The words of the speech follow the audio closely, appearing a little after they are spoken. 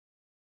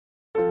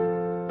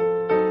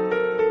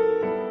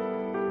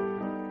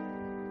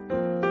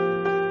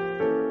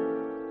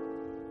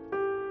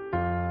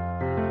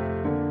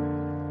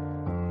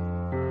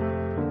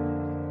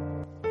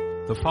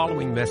The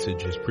following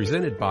message is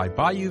presented by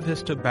Bayou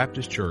Vista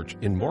Baptist Church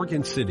in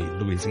Morgan City,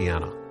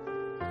 Louisiana.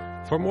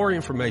 For more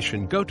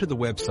information, go to the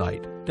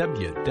website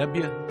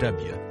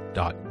www.bvbch.org.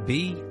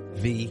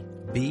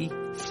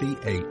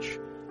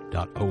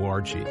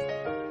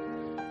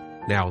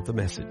 Now the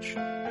message.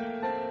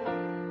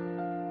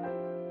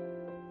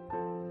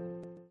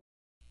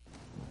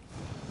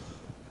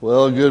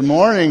 Well, good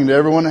morning. Did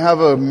everyone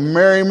have a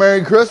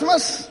Merry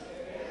Christmas?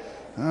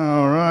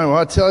 All right. Well,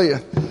 I tell you,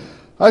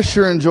 I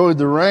sure enjoyed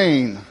the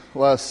rain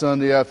last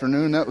Sunday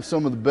afternoon. That was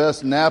some of the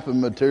best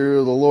napping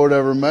material the Lord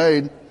ever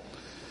made.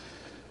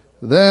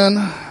 Then,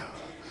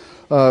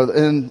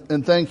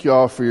 and thank you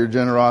all for your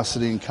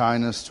generosity and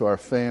kindness to our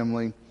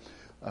family.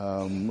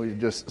 We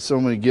just,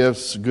 so many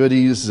gifts,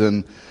 goodies,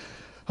 and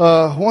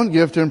one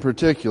gift in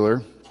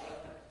particular.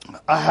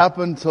 I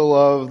happen to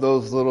love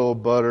those little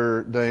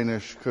butter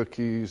Danish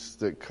cookies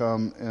that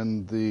come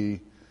in the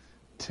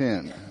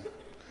tin.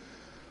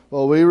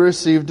 Well, we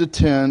received a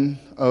tin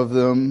of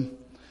them,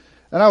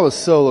 and I was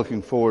so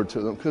looking forward to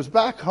them. Because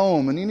back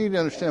home, and you need to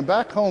understand,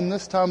 back home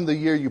this time of the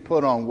year you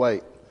put on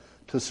weight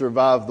to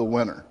survive the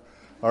winter.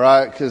 All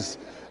right? Because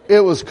it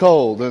was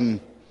cold,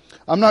 and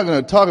I'm not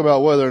going to talk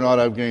about whether or not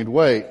I've gained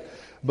weight,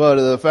 but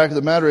the fact of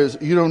the matter is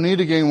you don't need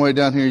to gain weight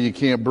down here, you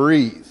can't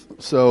breathe.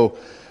 So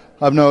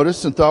I've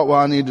noticed and thought, well,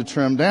 I need to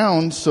trim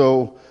down,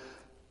 so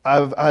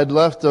I'd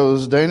left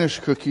those Danish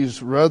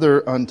cookies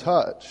rather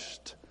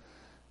untouched.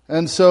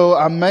 And so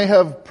I may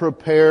have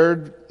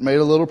made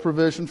a little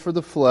provision for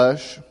the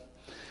flesh,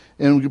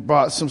 and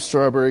bought some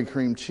strawberry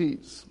cream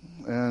cheese.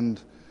 And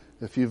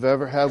if you've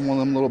ever had one of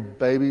them little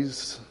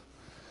babies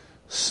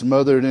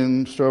smothered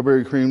in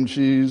strawberry cream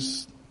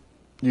cheese,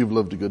 you've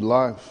lived a good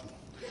life.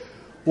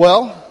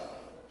 Well,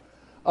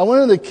 I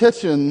went in the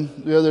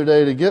kitchen the other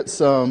day to get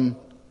some,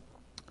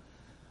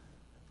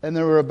 and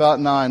there were about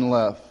 9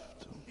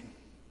 left.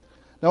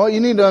 Now what you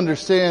need to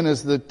understand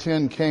is the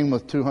tin came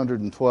with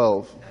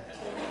 212.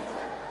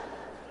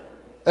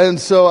 And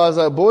so I was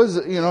like, boys,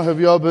 have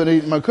you all been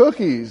eating my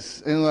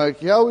cookies? And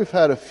like, yeah, we've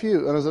had a few.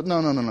 And I was like,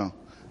 no.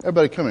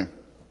 Everybody come here.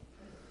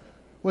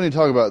 We need to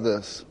talk about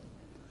this.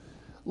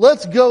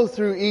 Let's go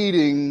through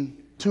eating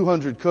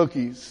 200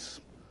 cookies.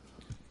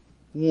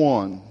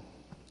 1.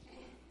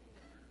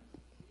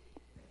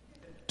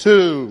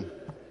 2.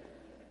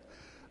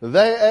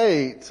 They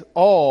ate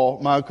all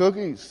my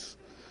cookies.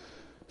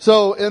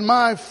 So in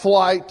my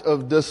flight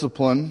of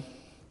discipline,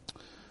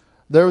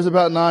 there was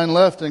about 9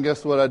 left, and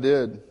guess what I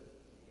did?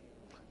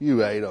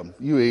 You ate them.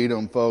 You eat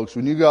them, folks.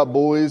 When you got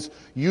boys,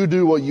 you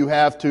do what you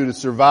have to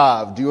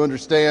survive. Do you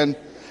understand?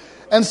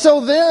 And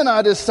so then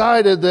I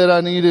decided that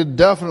I needed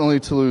definitely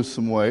to lose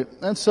some weight.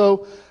 And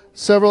so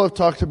several have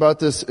talked about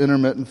this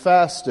intermittent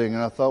fasting.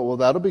 And I thought, well,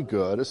 that'll be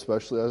good,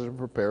 especially as I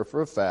prepare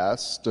for a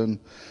fast. And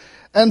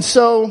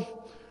so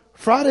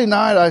Friday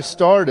night I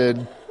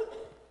started,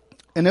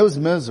 and it was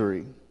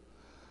misery.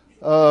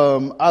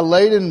 I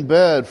laid in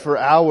bed for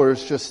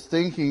hours just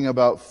thinking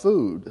about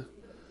food.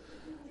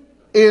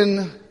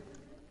 In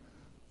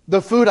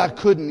the food I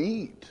couldn't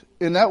eat.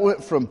 And that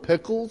went from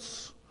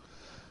pickles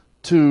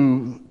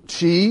to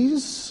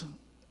cheese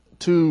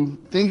to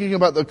thinking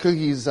about the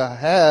cookies I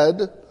had.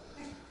 And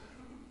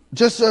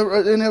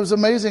it was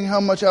amazing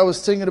how much I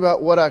was thinking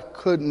about what I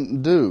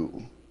couldn't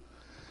do.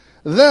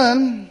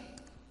 Then,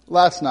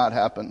 last night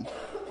happened.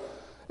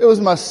 It was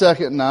my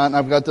second night, and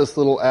I've got this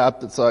little app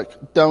that's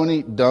like, don't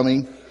eat,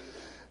 dummy.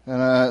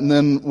 And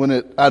then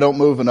when I don't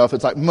move enough,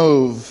 it's like,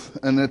 move.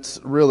 And it's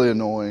really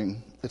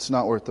annoying. It's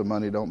not worth the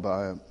money. Don't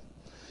buy it.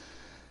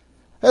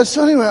 And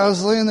so anyway, I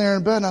was laying there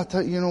in bed, and I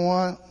thought, you know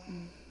what?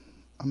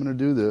 I'm going to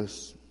do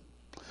this.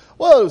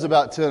 Well, it was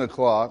about 10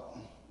 o'clock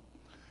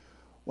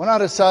when I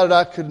decided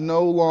I could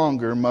no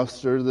longer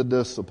muster the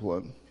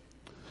discipline.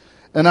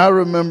 And I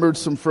remembered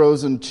some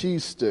frozen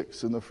cheese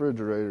sticks in the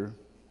refrigerator.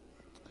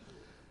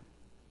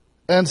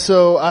 And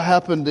so I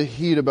happened to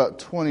heat about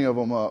 20 of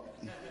them up.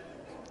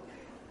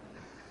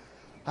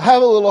 I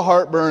have a little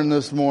heartburn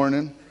this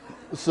morning,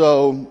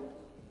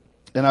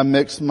 and I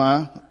mixed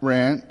my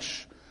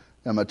ranch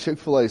and my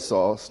Chick-fil-A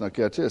sauce, now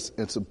catch this,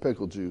 and some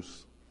pickle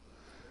juice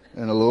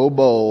in a little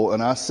bowl,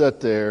 and I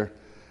sat there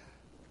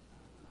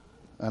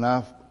and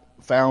I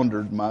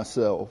foundered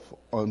myself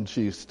on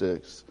cheese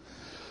sticks.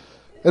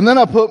 And then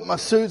my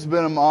suit's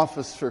been in my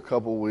office for a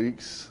couple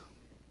weeks,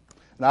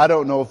 and I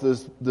don't know if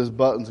this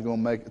button's going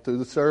to make it through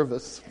the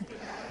service.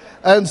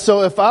 And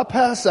so if I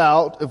pass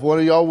out, if one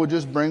of y'all would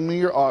just bring me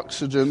your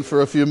oxygen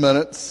for a few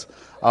minutes,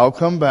 I'll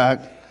come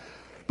back.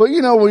 But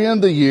we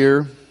end the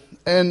year,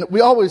 and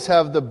we always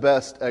have the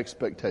best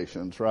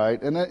expectations, right?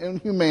 And in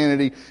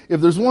humanity, if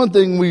there's one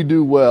thing we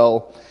do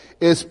well,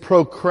 is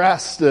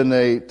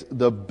procrastinate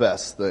the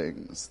best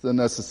things, the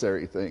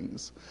necessary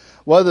things.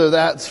 Whether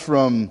that's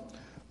from,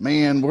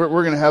 we're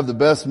going to have the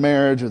best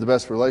marriage or the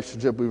best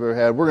relationship we've ever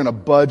had. We're going to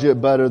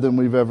budget better than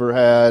we've ever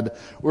had.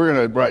 We're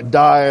going to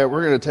diet.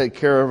 We're going to take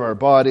care of our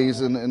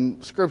bodies.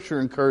 And Scripture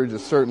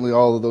encourages certainly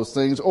all of those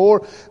things.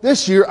 Or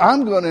this year,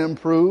 I'm going to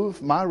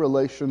improve my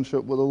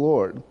relationship with the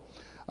Lord.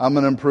 I'm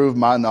going to improve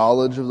my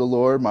knowledge of the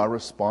Lord, my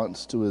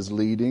response to His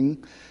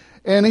leading.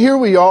 And here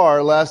we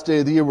are, last day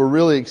of the year. We're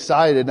really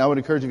excited. And I would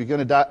encourage you, if you're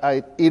going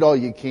to eat all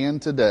you can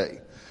today.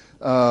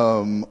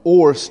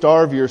 Or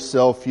starve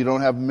yourself if you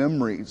don't have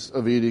memories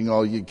of eating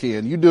all you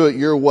can. You do it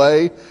your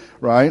way,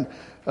 right?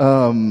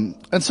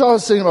 And so I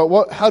was thinking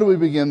about how do we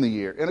begin the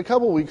year? And a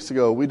couple of weeks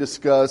ago, we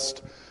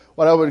discussed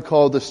what I would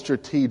call the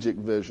strategic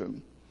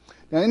vision.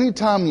 Now,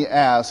 anytime you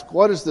ask,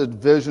 what is the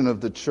vision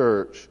of the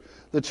church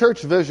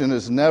vision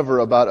is never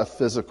about a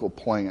physical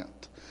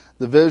plant.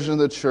 The vision of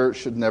the church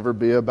should never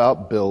be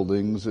about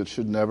buildings. It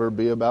should never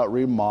be about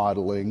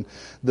remodeling.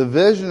 The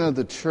vision of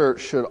the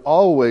church should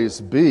always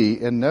be,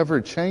 and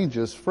never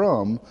changes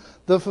from,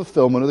 the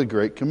fulfillment of the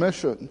Great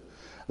Commission.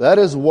 That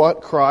is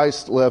what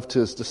Christ left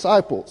His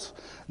disciples.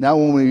 Now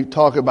when we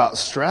talk about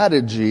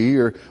strategy,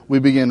 or we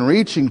begin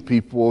reaching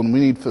people and we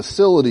need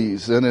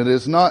facilities, and it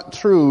is not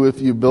true, if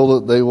you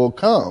build it, they will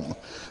come.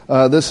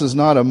 This is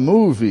not a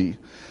movie.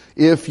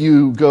 If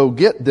you go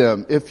get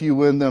them, if you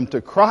win them to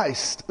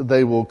Christ,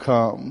 they will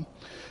come.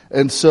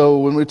 And so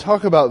when we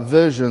talk about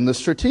vision, the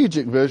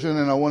strategic vision,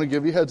 and I want to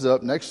give you a heads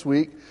up, next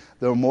week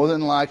there will more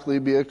than likely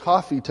be a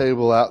coffee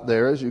table out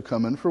there as you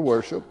come in for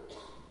worship.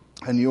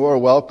 And you are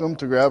welcome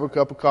to grab a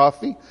cup of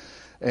coffee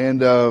and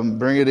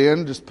bring it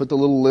in. Just put the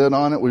little lid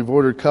on it. We've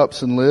ordered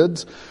cups and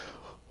lids.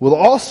 We'll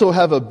also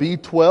have a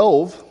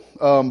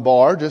B12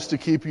 bar just to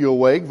keep you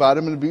awake,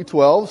 vitamin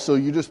B12. So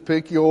you just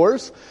pick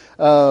yours.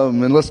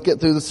 And let's get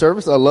through the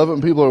service. I love it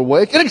when people are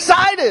awake and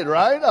excited,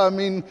 right? I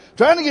mean,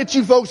 trying to get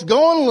you folks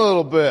going a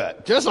little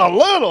bit. Just a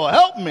little.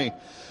 Help me.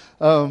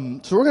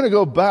 So we're going to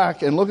go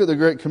back and look at the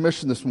Great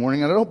Commission this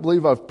morning. And I don't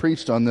believe I've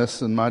preached on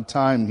this in my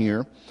time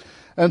here.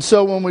 And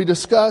so when we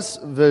discuss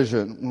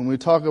vision, when we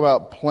talk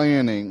about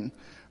planning,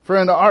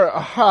 friend, our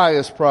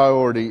highest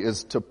priority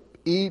is to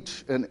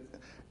each and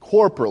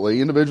corporately,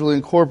 individually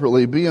and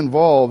corporately, be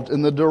involved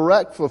in the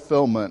direct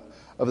fulfillment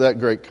of that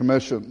Great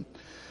Commission.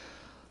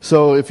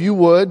 So if you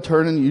would,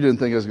 turn in, you didn't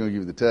think I was going to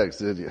give you the text,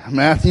 did you?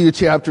 Matthew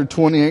chapter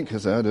 28,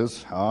 because that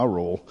is how I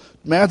roll.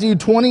 Matthew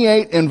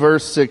 28 and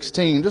verse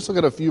 16. Just look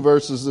at a few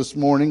verses this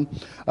morning.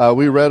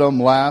 We read them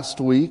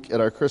last week at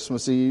our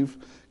Christmas Eve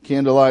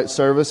candlelight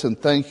service, and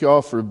thank you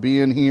all for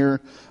being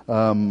here.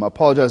 I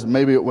apologize,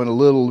 maybe it went a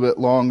little bit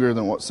longer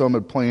than what some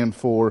had planned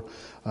for,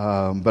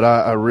 but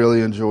I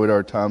really enjoyed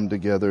our time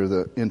together,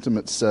 the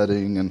intimate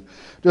setting, and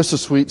just the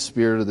sweet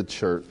spirit of the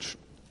church.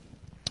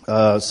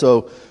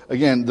 So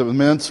again, the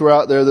mints were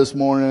out there this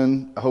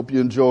morning. I hope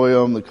you enjoy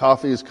them. The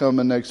coffee is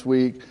coming next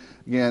week.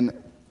 Again,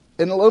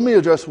 and let me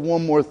address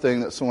one more thing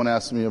that someone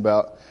asked me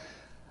about,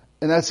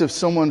 and that's if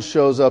someone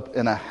shows up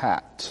in a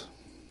hat.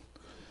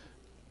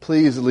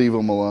 Please leave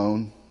them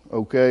alone,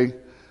 okay?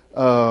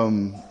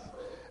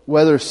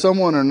 Whether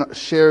someone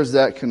shares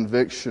that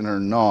conviction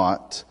or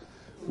not,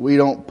 we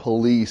don't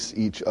police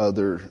each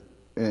other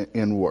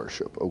in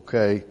worship,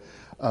 okay?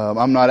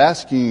 I'm not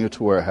asking you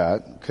to wear a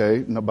hat,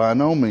 okay? No, by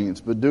no means.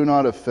 But do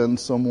not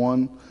offend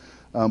someone,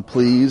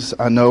 please.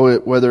 I know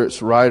it, whether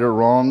it's right or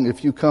wrong.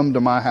 If you come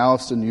to my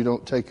house and you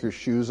don't take your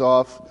shoes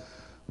off,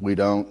 we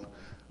don't.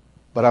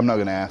 But I'm not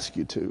going to ask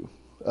you to.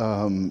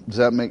 Does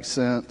that make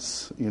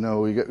sense? You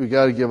know, we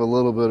got to give a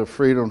little bit of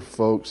freedom to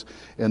folks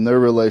in their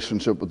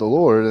relationship with the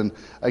Lord. And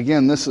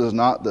again, this is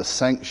not the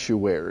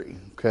sanctuary.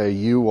 Okay,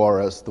 you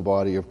are as the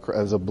body of,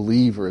 as a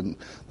believer, and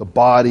the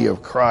body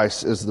of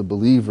Christ is the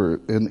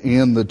believer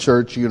in the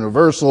church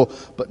universal,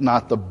 but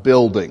not the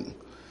building.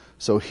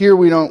 So here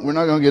we're not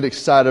going to get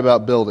excited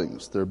about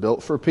buildings. They're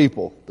built for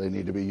people. They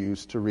need to be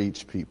used to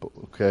reach people.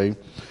 Okay.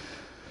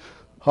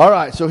 All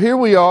right. So here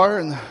we are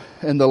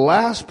in the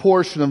last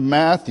portion of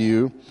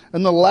Matthew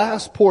and the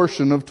last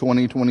portion of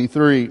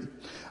 2023. And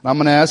I'm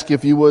going to ask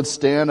if you would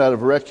stand out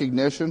of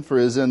recognition for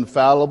His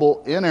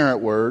infallible, inerrant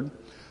word,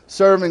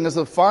 serving as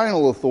the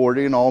final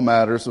authority in all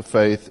matters of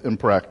faith and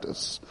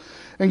practice.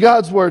 And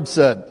God's word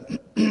says,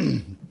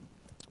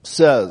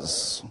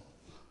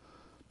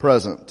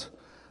 present,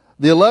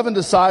 the 11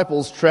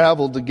 disciples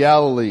traveled to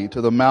Galilee,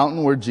 to the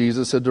mountain where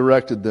Jesus had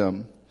directed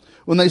them.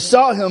 When they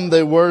saw Him,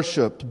 they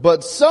worshipped,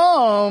 but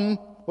some,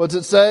 what's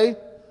it say?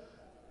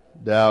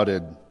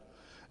 Doubted.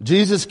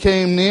 Jesus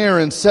came near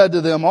and said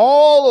to them,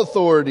 all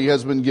authority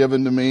has been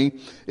given to me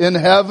in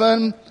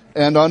heaven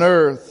and on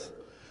earth.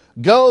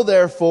 Go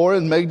therefore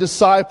and make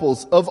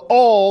disciples of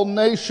all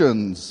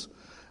nations,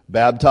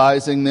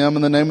 baptizing them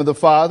in the name of the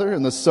Father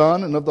and the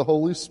Son and of the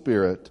Holy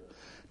Spirit,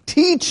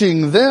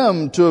 teaching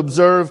them to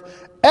observe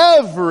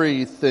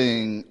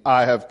everything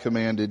I have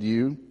commanded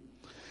you.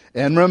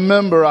 And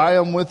remember, I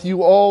am with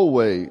you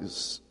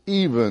always,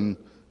 even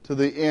to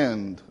the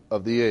end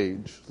of the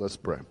age. Let's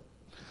pray.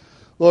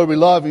 Lord, we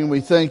love you and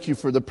we thank you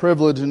for the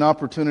privilege and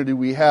opportunity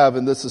we have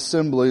in this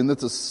assembly. And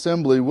this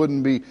assembly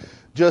wouldn't be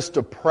just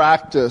a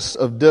practice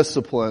of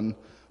discipline,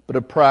 but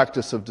a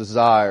practice of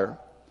desire.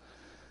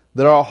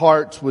 That our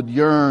hearts would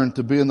yearn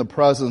to be in the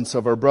presence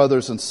of our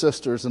brothers and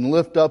sisters and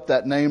lift up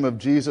that name of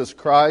Jesus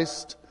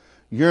Christ,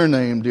 your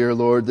name, dear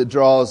Lord, that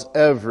draws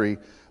every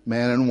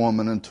man and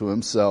woman unto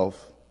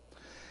Himself.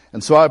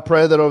 And so I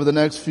pray that over the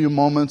next few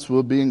moments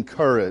we'll be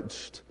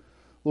encouraged.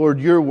 Lord,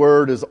 your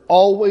word is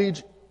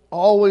always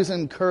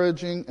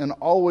encouraging and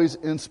always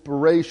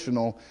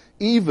inspirational,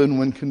 even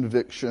when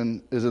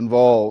conviction is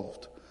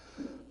involved.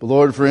 But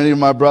Lord, for any of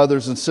my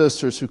brothers and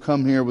sisters who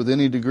come here with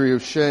any degree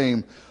of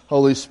shame,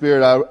 Holy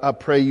Spirit, I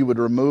pray you would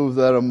remove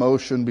that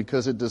emotion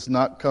because it does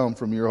not come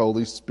from your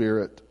Holy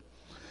Spirit.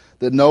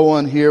 That no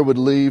one here would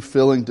leave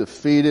feeling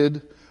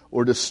defeated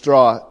or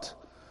distraught,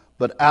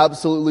 but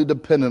absolutely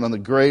dependent on the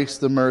grace,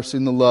 the mercy,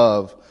 and the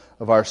love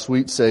of our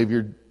sweet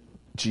Savior,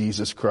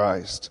 Jesus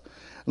Christ.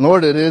 And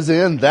Lord, it is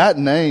in that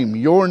name,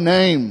 your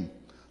name,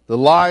 the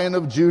Lion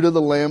of Judah,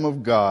 the Lamb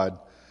of God,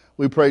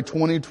 we pray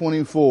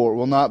 2024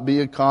 will not be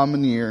a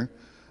common year,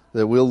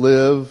 that we'll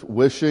live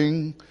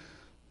wishing,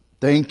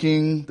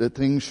 thinking that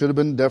things should have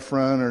been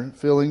different, or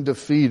feeling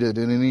defeated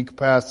in any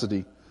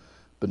capacity,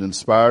 but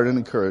inspired and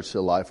encouraged to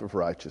a life of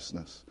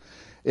righteousness.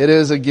 It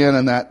is again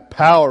in that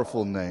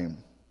powerful name,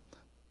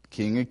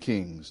 King of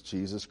Kings,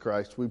 Jesus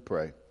Christ, we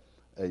pray.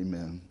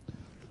 Amen.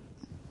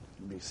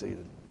 Be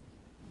seated.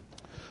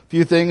 A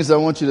few things I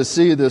want you to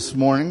see this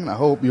morning. I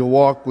hope you'll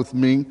walk with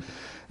me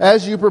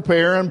as you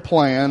prepare and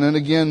plan. And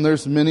again,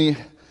 there's many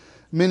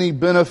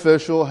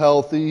beneficial,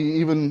 healthy,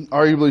 even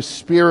arguably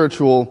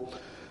spiritual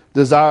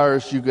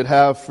desires you could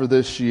have for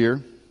this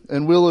year.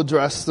 And we'll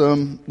address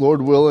them,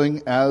 Lord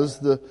willing, as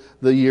the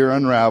year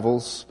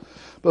unravels.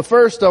 But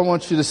first I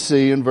want you to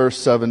see in verse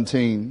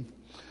 17.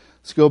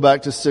 Let's go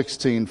back to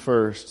 16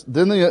 first.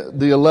 Then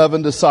the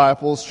 11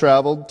 disciples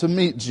traveled to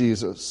meet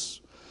Jesus.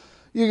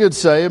 You could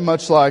say,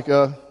 much like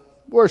a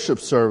worship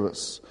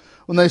service.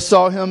 When they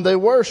saw him, they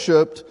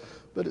worshiped,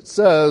 but it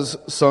says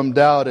some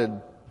doubted.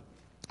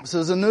 It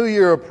says a new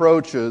year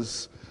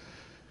approaches,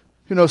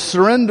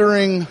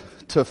 surrendering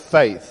to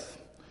faith,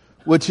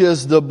 which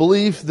is the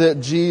belief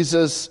that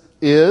Jesus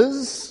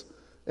is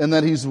and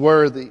that he's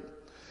worthy.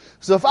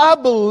 So if I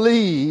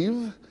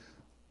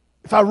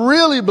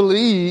really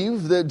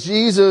believe that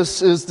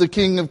Jesus is the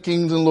King of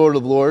Kings and Lord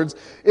of Lords,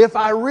 if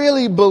I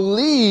really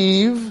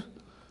believe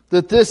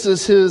that this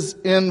is his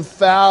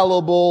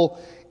infallible,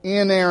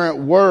 inerrant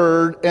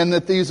word, and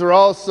that these are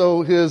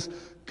also his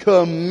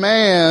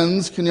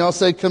commands. Can y'all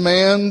say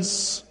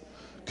commands?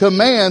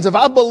 Commands. If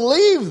I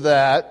believe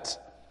that,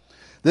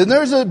 then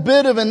there's a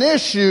bit of an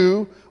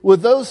issue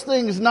with those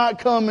things not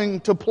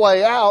coming to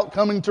play out,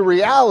 coming to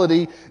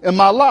reality in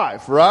my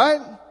life, right?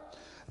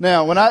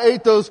 Now, when I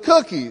ate those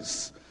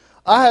cookies,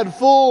 I had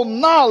full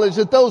knowledge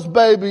that those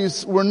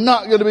babies were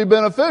not going to be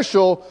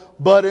beneficial,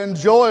 but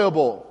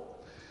enjoyable.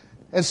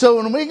 And so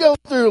when we go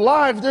through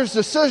life, there's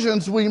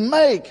decisions we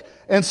make.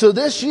 And so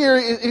this year,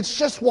 it's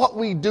just what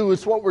we do.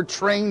 It's what we're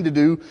trained to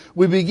do.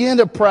 We begin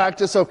to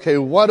practice, okay,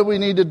 what do we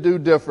need to do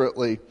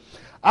differently?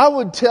 I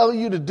would tell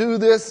you to do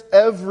this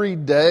every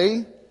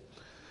day.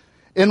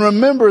 And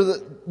remember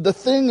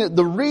that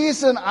the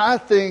reason I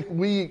think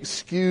we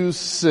excuse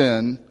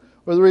sin,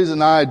 or the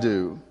reason I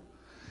do,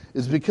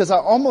 is because I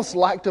almost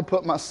like to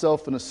put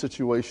myself in a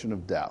situation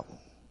of doubt.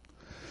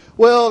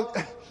 Well,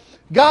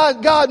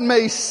 God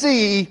may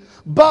see,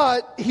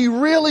 but he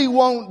really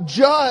won't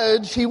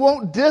judge. He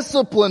won't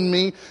discipline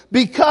me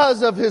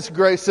because of his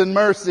grace and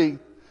mercy.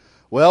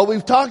 Well,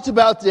 we've talked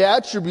about the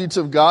attributes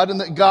of God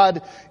and that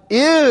God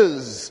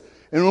is.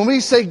 And when we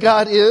say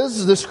God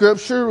is, the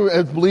scripture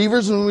as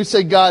believers, when we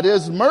say God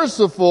is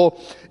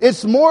merciful,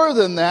 it's more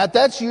than that.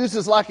 That's used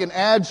as like an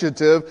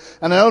adjective.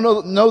 And I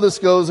don't know this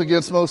goes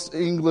against most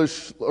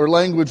English or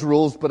language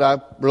rules, but I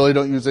really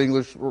don't use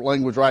English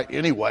language right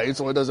anyway,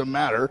 so it doesn't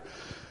matter.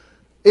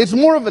 It's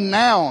more of a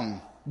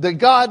noun, that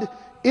God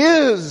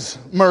is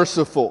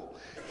merciful.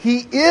 He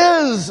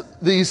is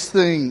these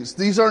things.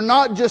 These are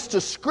not just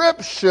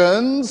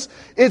descriptions,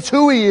 it's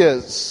who he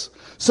is.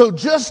 So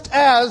just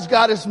as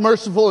God is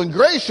merciful and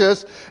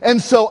gracious,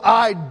 and so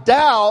I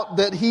doubt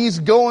that he's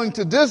going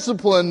to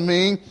discipline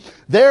me,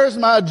 there's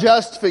my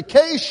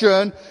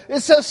justification.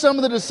 It says some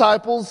of the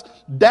disciples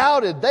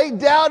doubted. They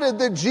doubted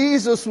that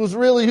Jesus was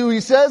really who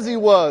he says he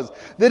was,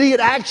 that he had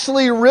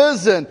actually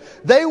risen.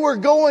 They were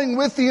going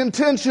with the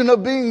intention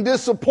of being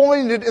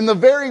disappointed in the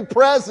very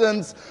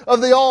presence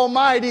of the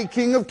Almighty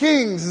King of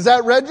Kings. Does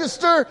that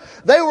register?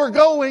 They were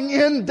going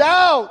in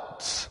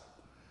doubt.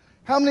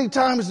 How many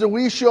times do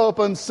we show up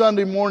on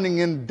Sunday morning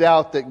in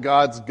doubt that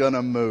God's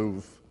gonna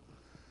move?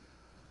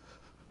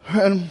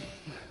 And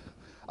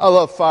I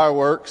love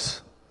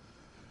fireworks.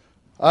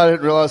 I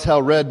didn't realize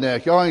how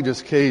redneck. Y'all ain't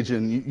just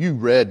Cajun. You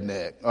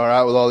redneck. All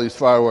right, with all these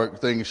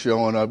firework things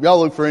showing up. Y'all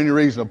look for any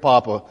reason to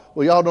pop a...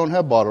 Well, y'all don't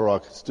have bottle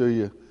rockets, do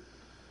you?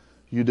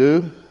 You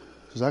do?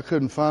 Because I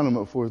couldn't find them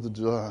at 4th of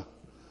July.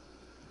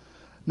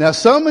 Now,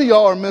 some of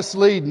y'all are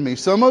misleading me.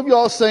 Some of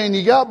y'all saying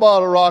you got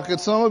bottle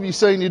rockets. Some of you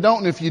saying you don't.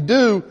 And if you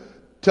do,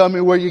 tell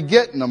me where you're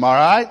getting them, all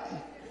right?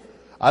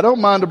 I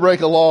don't mind to break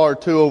a law or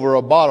two over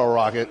a bottle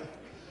rocket.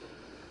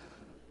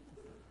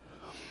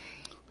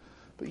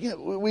 But yeah,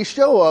 we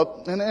show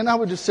up, and I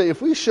would just say,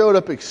 if we showed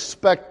up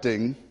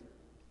expecting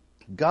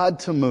God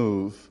to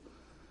move,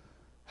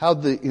 how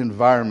the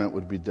environment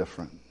would be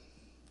different.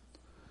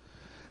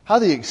 How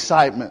the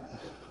excitement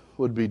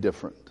would be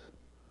different.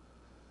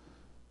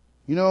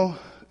 You know,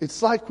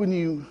 it's like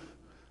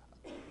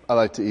I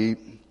like to eat.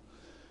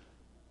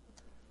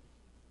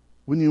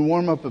 When you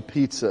warm up a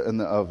pizza in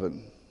the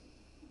oven.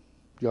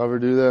 Do you ever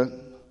do that?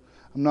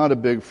 I'm not a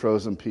big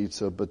frozen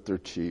pizza, but they're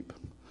cheap.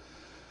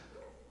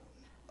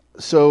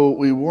 So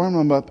we warm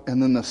them up,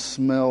 and then the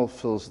smell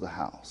fills the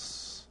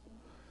house.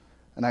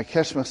 And I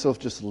catch myself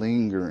just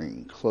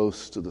lingering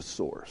close to the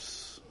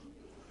source.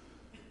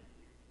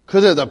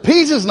 Because if the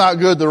pizza's not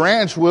good, the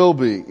ranch will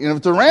be. And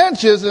if the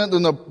ranch isn't,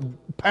 then the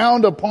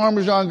pound of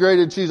Parmesan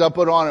grated cheese I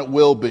put on it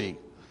will be.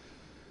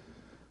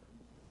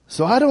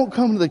 So I don't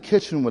come to the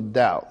kitchen with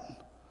doubt.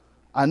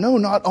 I know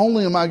not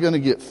only am I going to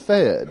get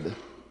fed,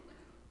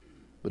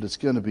 but it's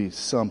going to be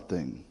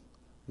something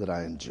that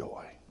I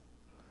enjoy.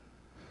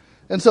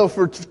 And so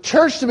for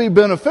church to be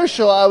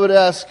beneficial, I would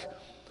ask,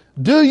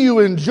 do you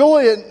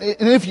enjoy it?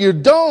 And if you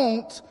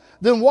don't,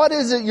 then what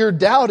is it you're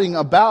doubting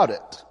about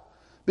it?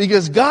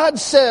 Because God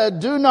said,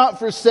 do not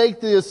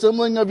forsake the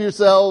assembling of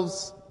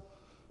yourselves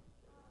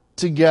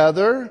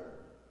together.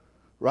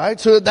 Right?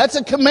 So that's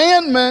a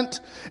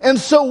commandment. And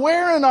so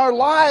where in our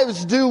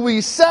lives do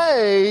we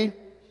say,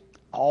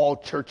 oh,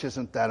 church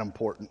isn't that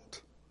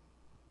important?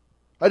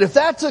 Right? If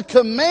that's a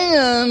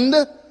command,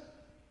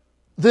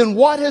 then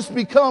what has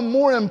become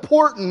more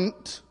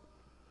important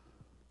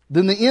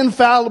than the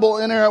infallible,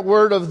 inerrant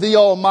word of the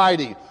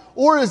Almighty?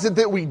 Or is it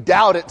that we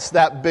doubt it's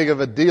that big of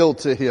a deal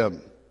to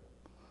Him?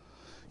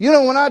 You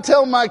know, when I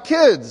tell my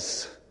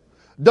kids,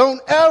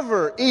 don't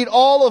ever eat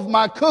all of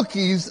my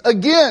cookies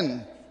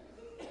again,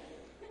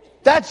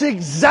 that's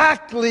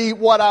exactly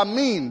what I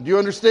mean. Do you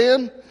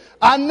understand?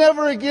 I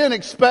never again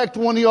expect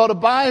one of y'all to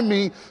buy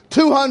me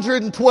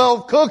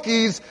 212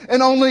 cookies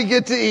and only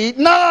get to eat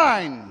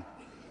 9.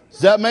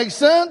 Does that make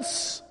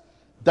sense?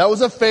 That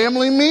was a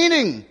family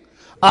meeting.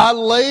 I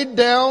laid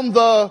down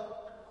the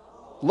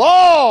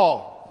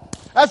law.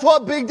 That's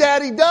what Big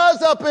Daddy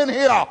does up in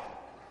here.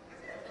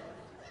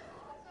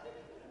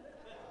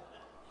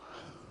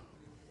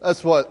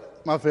 That's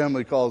what my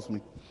family calls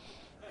me.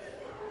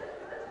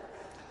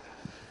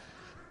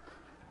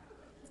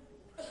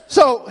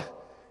 So,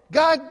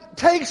 God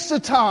takes the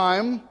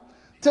time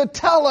to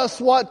tell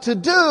us what to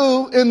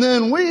do, and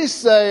then we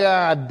say,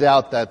 I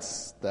doubt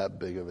that's that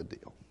big of a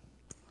deal.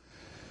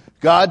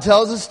 God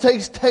tells us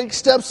to take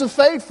steps of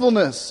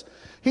faithfulness.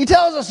 He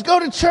tells us, go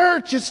to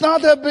church. It's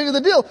not that big of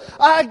a deal.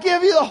 I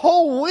give you the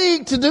whole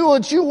week to do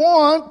what you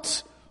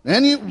want.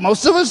 And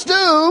most of us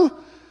do.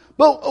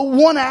 But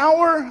 1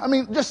 hour,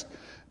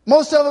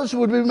 most of us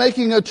would be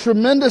making a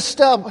tremendous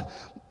step.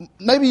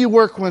 Maybe you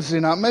work Wednesday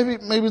night.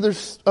 Maybe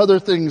there's other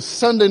things.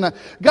 Sunday night.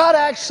 God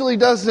actually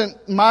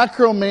doesn't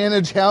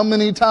micromanage how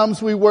many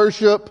times we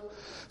worship.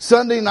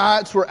 Sunday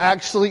nights were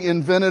actually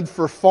invented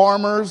for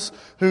farmers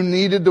who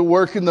needed to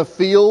work in the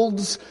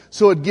fields,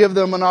 so it'd give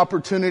them an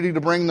opportunity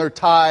to bring their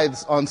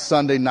tithes on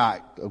Sunday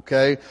night,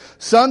 okay?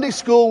 Sunday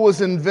school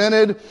was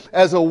invented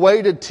as a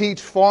way to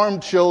teach farm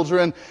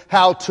children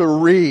how to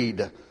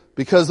read,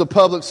 because the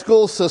public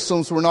school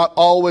systems were not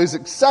always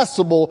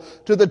accessible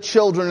to the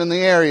children in the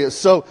area.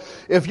 So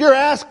if you're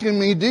asking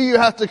me, do you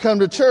have to come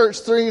to church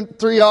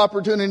three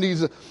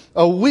opportunities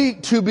a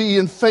week to be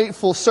in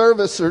faithful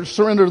service or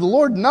surrender to the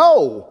Lord?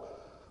 No.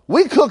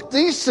 We cook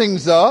these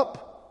things up.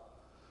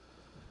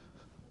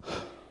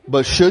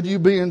 But should you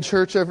be in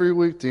church every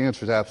week? The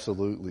answer is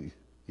absolutely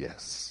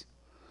yes.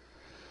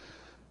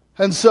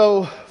 And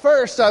so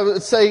first I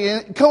would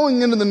say,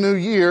 going into the new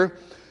year,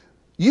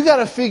 you got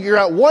to figure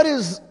out what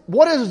is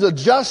the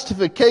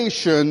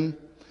justification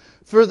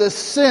for the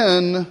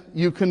sin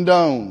you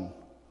condone.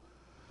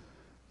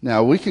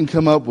 Now, we can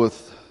come up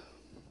with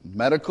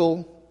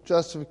medical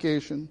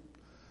justification,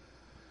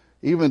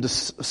 even to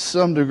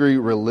some degree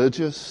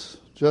religious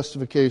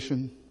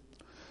justification,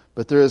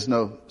 but there is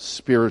no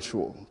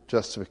spiritual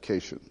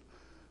justification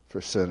for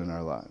sin in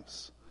our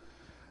lives.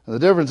 And the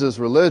difference is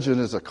religion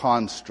is a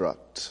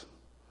construct.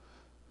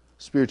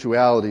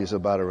 Spirituality is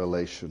about a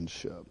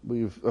relationship.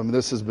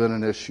 This has been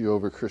an issue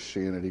over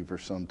Christianity for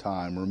some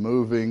time,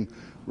 removing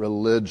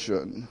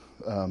religion,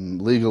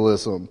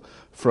 legalism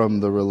from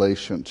the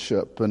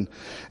relationship.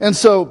 And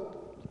so,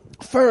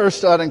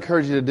 first, I'd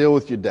encourage you to deal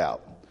with your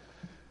doubt.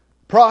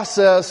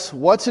 Process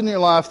what's in your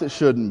life that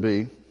shouldn't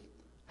be,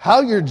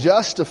 how you're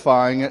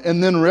justifying it,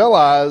 and then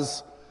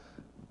realize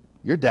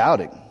you're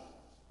doubting.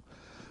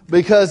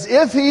 Because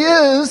if He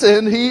is,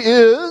 and He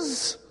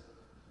is,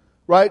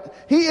 right?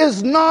 He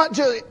is not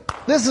just,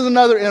 this is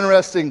another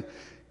interesting,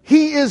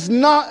 He is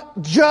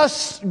not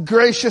just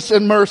gracious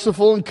and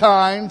merciful and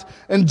kind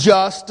and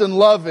just and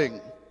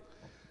loving.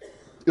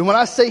 And when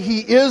I say He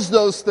is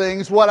those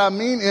things, what I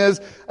mean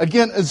is,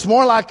 again, it's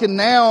more like a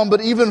noun,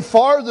 but even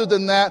farther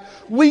than that,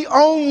 we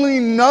only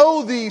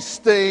know these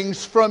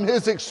things from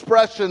His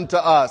expression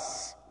to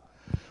us.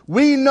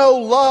 We know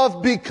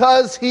love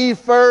because He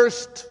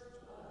first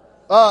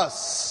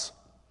us.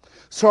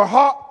 So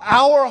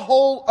our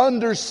whole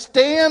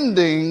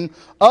understanding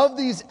of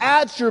these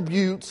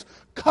attributes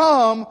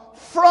come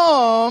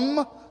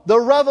from the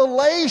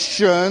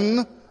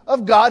revelation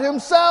of God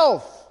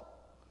Himself.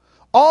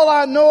 All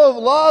I know of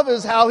love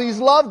is how He's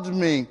loved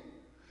me.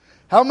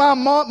 How my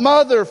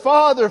mother,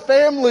 father,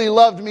 family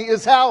loved me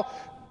is how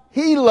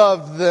He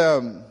loved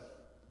them.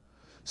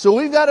 So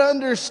we've got to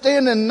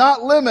understand and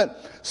not limit.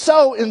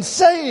 So in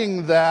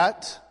saying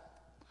that,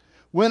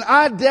 when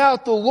I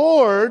doubt the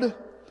Lord,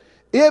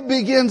 it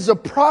begins a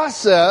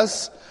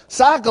process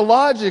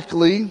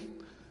psychologically.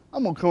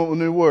 I'm going to come up with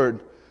a new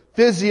word.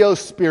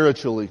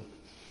 Physio-spiritually.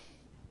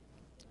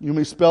 You want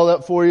me to spell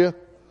that for you?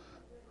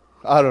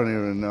 I don't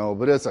even know,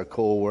 but it's a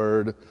cool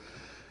word.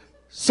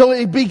 So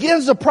it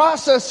begins a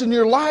process in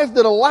your life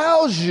that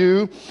allows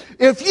you,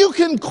 if you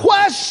can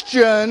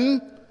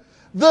question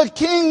the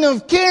King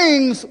of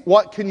Kings,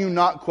 what can you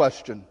not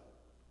question?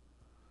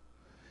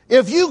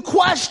 If you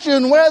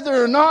question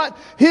whether or not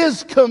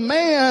His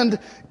command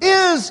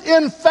is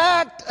in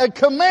fact a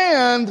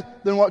command,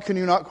 then what can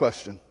you not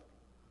question?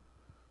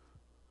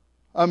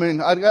 I mean,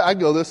 I'd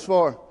go this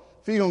far.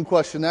 If you don't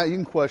question that, you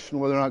can question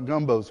whether or not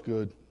gumbo's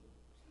good.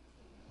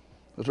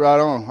 That's right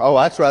on. Oh,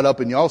 that's right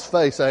up in y'all's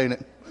face, ain't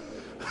it?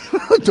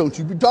 Don't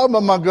you be talking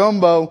about my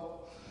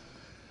gumbo.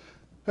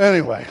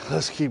 Anyway,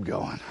 let's keep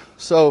going.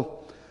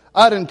 So,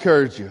 I'd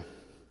encourage you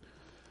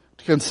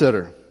to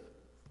consider,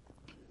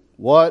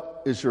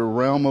 what is your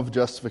realm of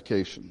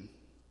justification?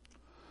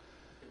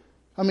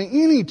 I mean,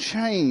 any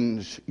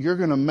change you're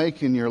going to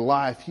make in your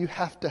life, you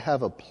have to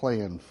have a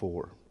plan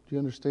for. Do you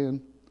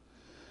understand?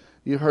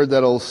 You heard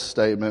that old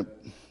statement,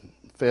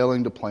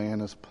 failing to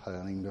plan is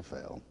planning to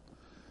fail.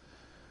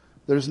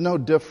 There's no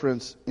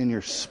difference in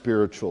your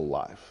spiritual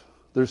life.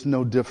 There's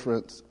no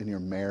difference in your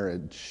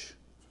marriage.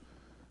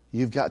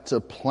 You've got to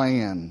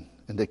plan,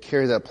 and to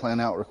carry that plan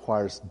out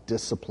requires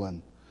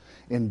discipline.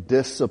 And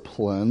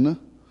discipline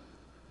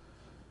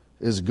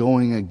is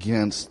going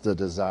against the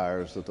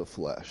desires of the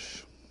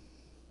flesh.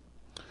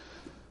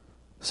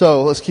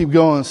 So let's keep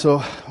going. So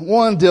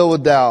one, deal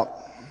with doubt.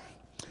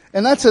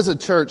 And that's as a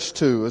church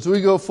too. As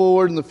we go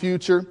forward in the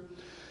future,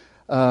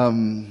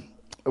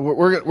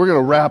 we're going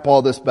to wrap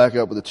all this back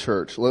up with the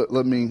church.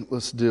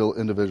 Let's deal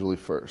individually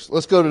first.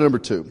 Let's go to number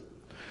 2.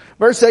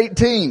 Verse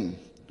 18.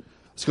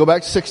 Let's go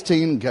back to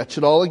 16, catch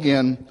it all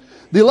again.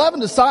 The 11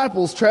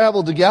 disciples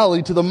traveled to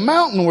Galilee, to the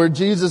mountain where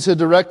Jesus had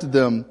directed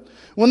them.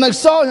 When they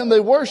saw Him, they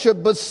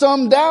worshiped, but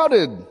some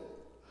doubted.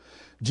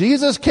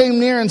 Jesus came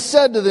near and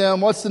said to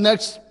them, what's the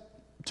next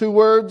 2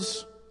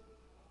 words?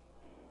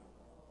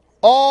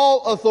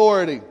 All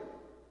authority.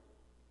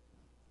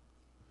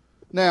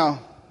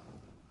 Now,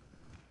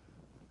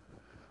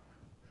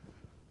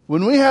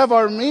 when we have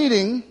our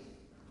meeting,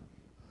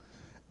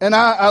 and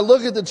I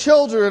look at the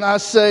children and I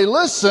say,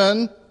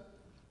 listen,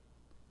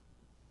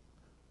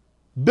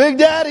 Big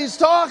Daddy's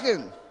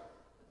talking.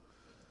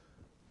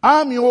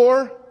 I'm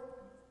your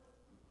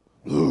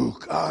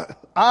Luke.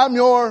 I'm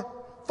your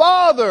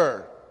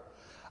father.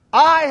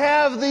 I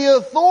have the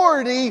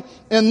authority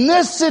in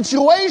this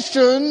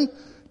situation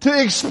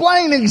to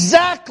explain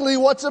exactly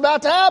what's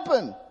about to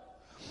happen.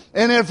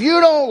 And if you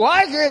don't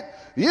like it,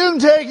 you can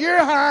take your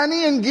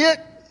hiney and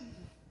get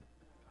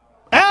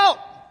out.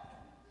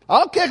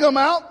 I'll kick them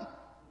out.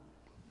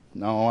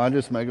 No, I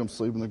just make them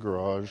sleep in the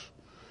garage.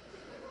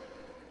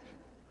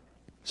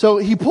 So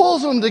he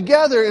pulls them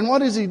together, and what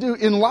does he do?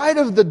 In light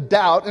of the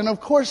doubt, and of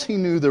course he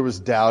knew there was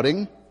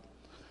doubting,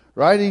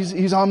 right?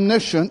 He's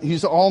omniscient,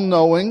 he's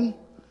all-knowing.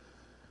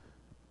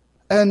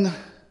 And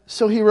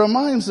so he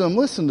reminds them,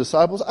 listen,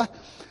 disciples,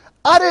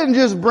 I didn't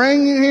just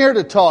bring you here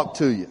to talk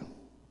to you.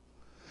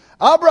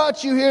 I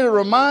brought you here to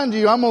remind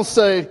you, I'm going to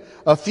say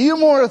a few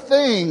more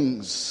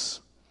things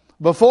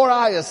before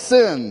I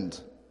ascend.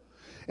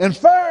 And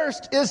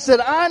first, it's that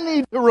I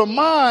need to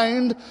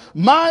remind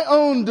my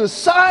own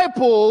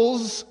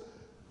disciples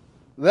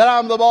that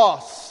I'm the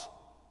boss.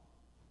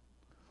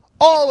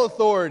 All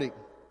authority.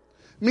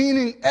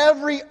 Meaning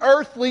every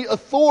earthly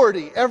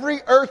authority, every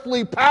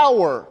earthly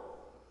power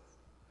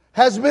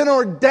has been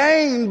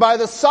ordained by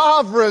the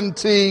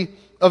sovereignty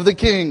of the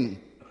King.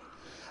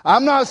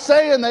 I'm not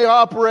saying they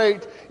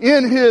operate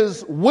in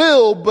His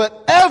will,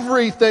 but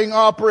everything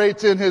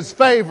operates in His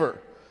favor.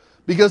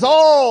 Because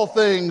all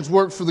things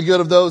work for the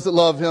good of those that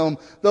love Him,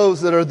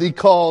 those that are the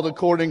called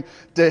according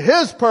to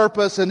His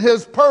purpose. And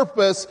His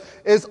purpose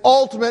is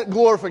ultimate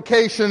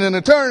glorification in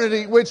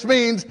eternity, which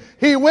means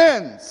He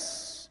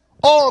wins.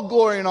 All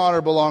glory and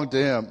honor belong to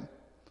Him.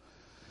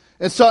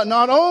 And so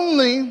not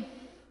only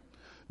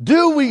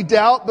do we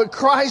doubt, but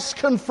Christ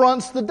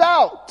confronts the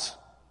doubt.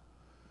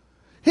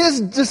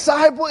 His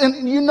disciple,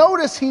 and you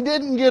notice He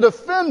didn't get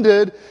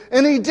offended,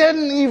 and He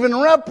didn't even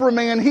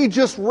reprimand, He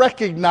just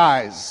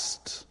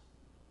recognized.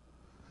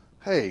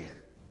 Hey,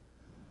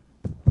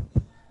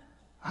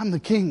 I'm the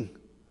King.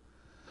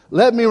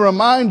 Let me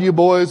remind you,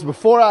 boys,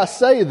 before I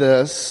say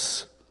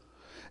this,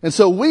 and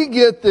so we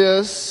get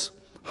this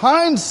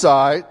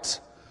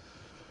hindsight.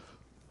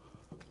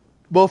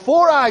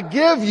 Before I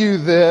give you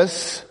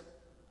this,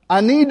 I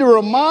need to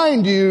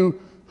remind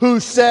you who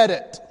said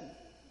it.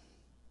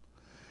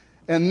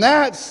 And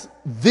that's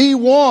the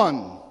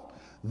one,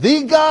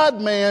 the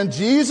God-man,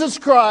 Jesus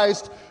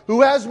Christ,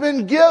 who has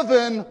been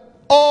given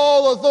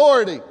all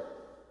authority.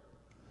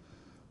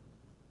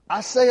 I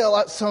say a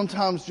lot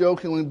sometimes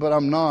jokingly, but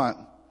I'm not.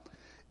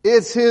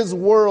 It's His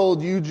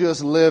world, you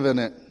just live in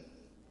it.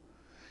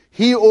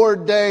 He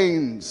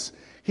ordains,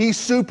 He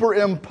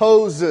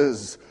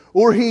superimposes,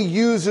 or He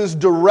uses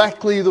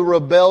directly the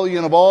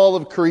rebellion of all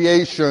of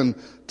creation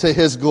to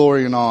His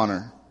glory and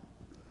honor.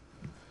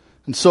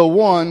 And so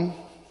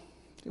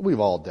we've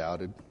all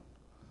doubted.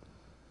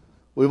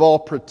 We've all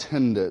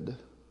pretended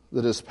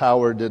that His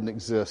power didn't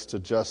exist to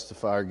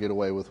justify or get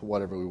away with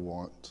whatever we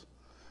want.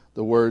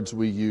 The words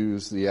we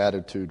use, the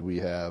attitude we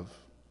have.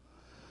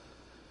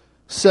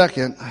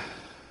 Second,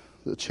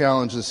 the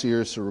challenge this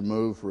year is to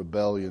remove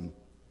rebellion.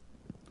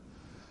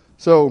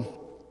 So,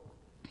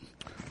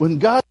 when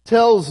God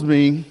tells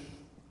me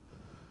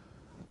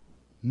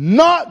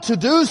not to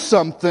do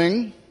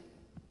something,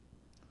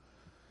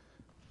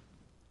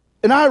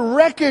 and I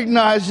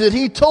recognize that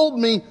He told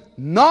me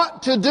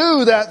not to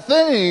do that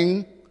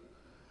thing,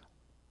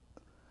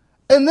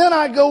 and then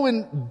I go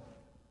and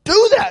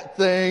do that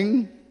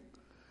thing,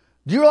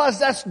 do you realize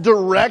that's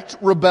direct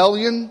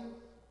rebellion?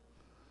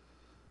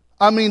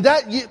 I mean,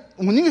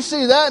 when you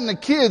see that in the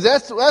kids,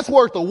 that's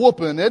worth a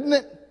whooping, isn't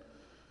it?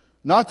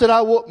 Not that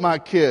I whoop my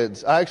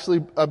kids. I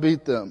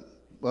beat them.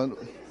 But,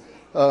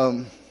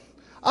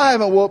 I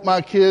haven't whooped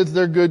my kids.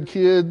 They're good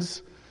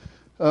kids.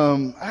 I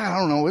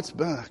don't know. It's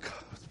been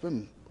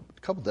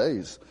a couple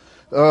days.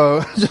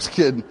 Just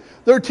kidding.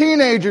 They're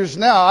teenagers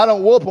now. I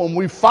don't whoop them.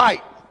 We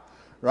fight.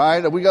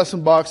 Right? We got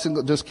some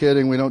boxing. Just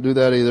kidding. We don't do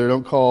that either.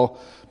 Don't call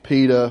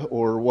PETA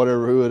or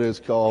who it is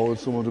called when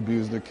someone's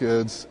abusing their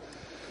kids.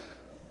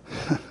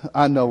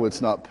 I know it's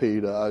not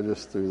PETA. I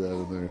just threw that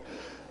in there.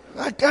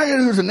 That guy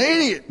who's an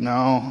idiot. No,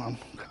 I'm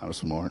kind of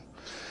smart.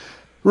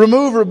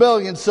 Remove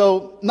rebellion.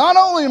 So not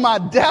only am I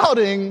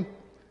doubting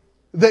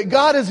that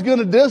God is going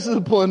to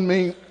discipline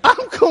me,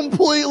 I'm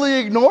completely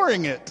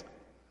ignoring it.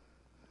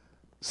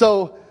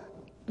 So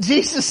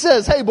Jesus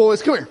says, hey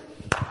boys, come here.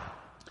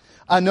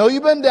 I know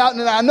you've been doubting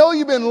and I know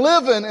you've been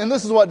living, and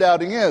this is what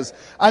doubting is.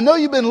 I know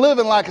you've been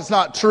living like it's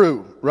not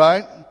true,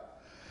 right?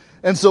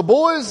 And so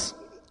boys,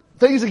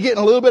 things are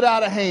getting a little bit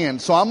out of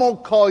hand. So I'm going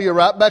to call you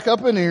right back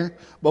up in here.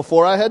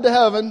 Before I head to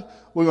heaven,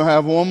 we're going to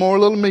have one more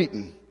little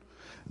meeting.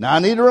 Now I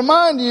need to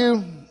remind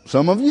you,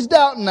 some of you's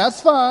doubting,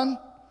 that's fine.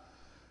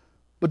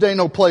 But there ain't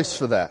no place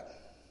for that.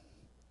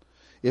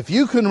 If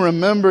you can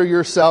remember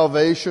your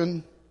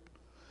salvation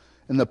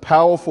and the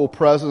powerful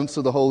presence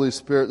of the Holy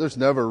Spirit, there's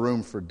never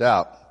room for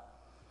doubt.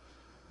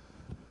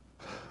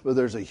 But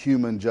there's a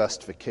human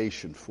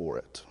justification for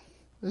it.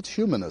 It's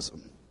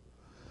humanism.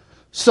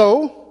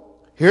 So,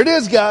 here it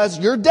is, guys.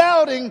 You're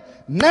doubting.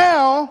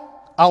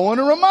 Now, I want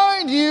to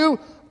remind you,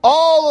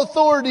 all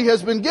authority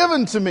has been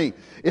given to me.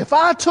 If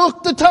I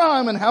took the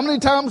time, and how many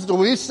times do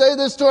we say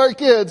this to our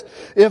kids?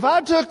 If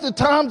I took the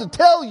time to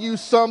tell you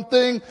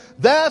something,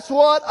 that's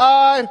what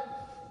I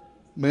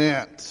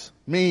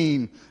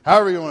mean,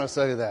 however you want to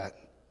say that.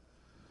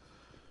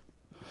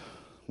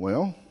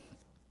 Well,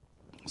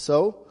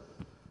 so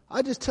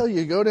I just tell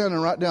you, go down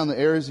and write down the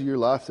areas of your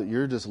life that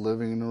you're just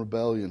living in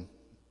rebellion.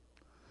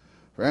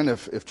 Friend,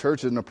 if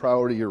church isn't a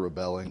priority, you're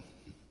rebelling.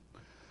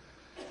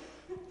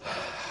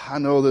 I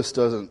know this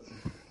doesn't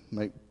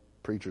make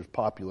preachers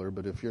popular,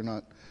 but if you're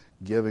not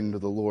giving to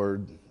the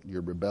Lord,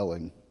 you're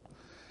rebelling.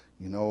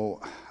 You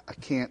know, I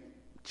can't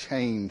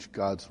change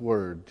God's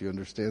word. Do you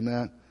understand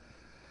that?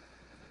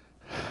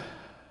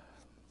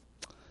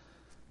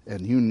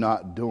 And you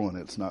not doing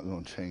it's not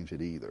going to change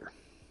it either.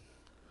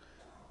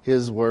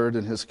 His word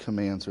and His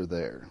commands are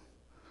there.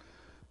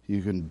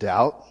 You can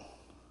doubt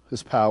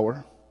His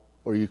power,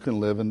 or you can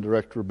live in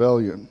direct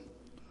rebellion.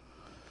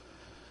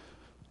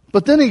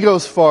 But then He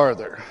goes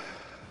farther.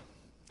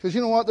 Because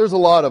you know what? There's a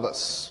lot of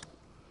us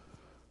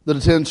that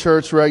attend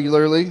church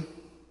regularly.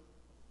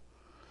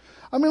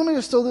 I mean, let me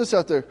just throw this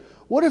out there.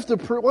 What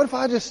if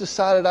I just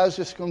decided I was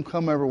just going to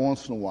come every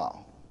once in a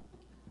while?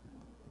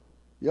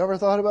 You ever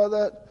thought about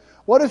that?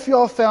 What if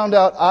y'all found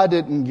out I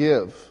didn't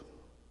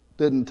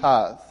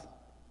tithe?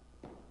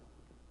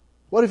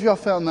 What if y'all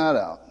found that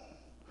out?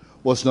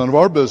 Well, it's none of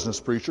our business,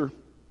 preacher.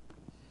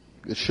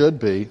 It should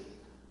be.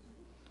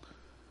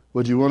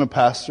 Would you want a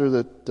pastor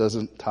that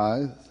doesn't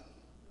tithe?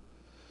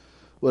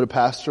 Would a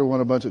pastor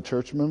want a bunch of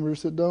church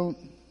members that don't?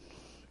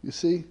 You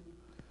see?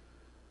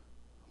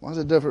 Why is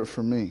it different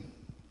for me?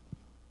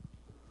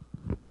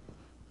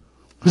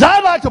 Because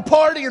I like to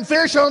party and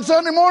fish on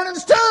Sunday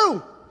mornings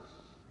too.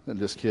 I'm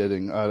just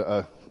kidding.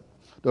 I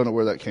don't know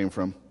where that came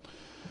from.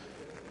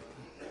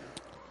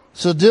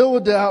 So deal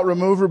with doubt,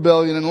 remove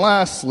rebellion, and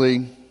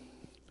lastly,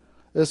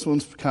 this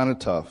one's kind of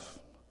tough.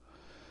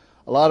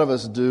 A lot of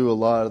us do a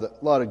lot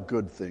of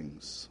good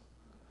things,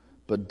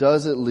 but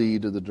does it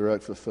lead to the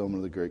direct fulfillment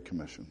of the Great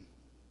Commission?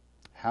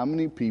 How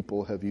many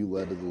people have you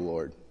led to the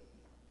Lord?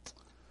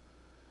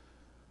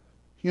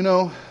 You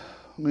know,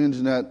 me and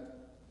Jeanette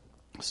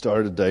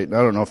started a date, and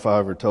I don't know if I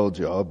ever told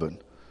y'all, but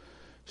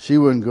she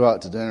wouldn't go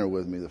out to dinner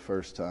with me the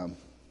first time.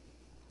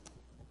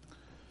 I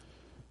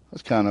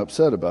was kind of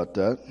upset about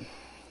that.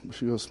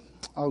 She goes,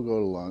 I'll go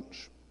to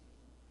lunch.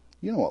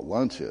 You know what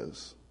lunch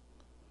is.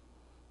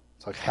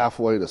 It's like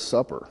halfway to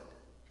supper.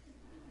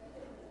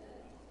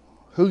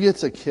 who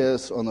gets a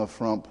kiss on the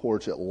front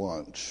porch at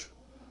lunch?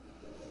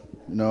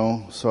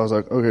 So I was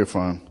like, okay,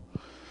 fine.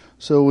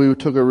 So we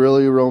took a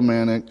really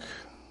romantic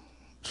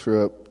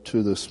trip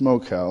to the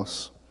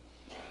smokehouse,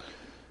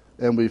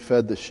 and we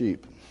fed the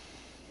sheep.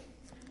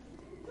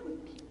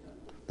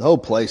 The whole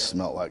place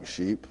smelled like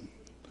sheep.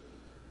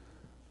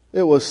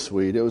 It was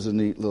sweet. It was a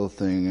neat little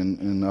thing,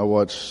 and I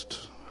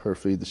watched her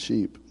feed the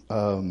sheep.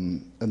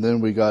 And then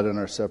we got in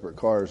our separate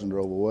cars and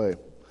drove away.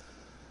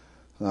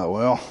 I thought,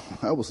 well,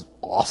 that was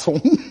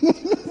awesome.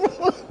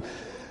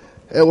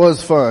 It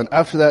was fun.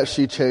 After that,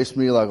 she chased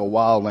me like a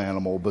wild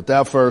animal, but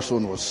that first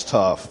one was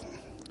tough.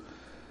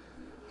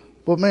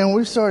 But man, when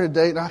we started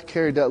dating, I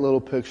carried that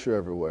little picture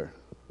everywhere.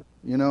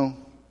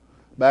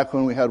 Back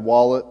when we had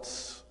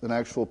wallets and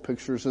actual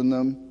pictures in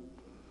them,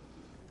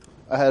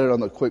 I had it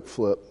on the quick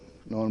flip.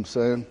 You know what I'm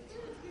saying?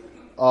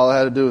 All I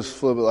had to do was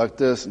flip it like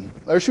this, and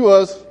there she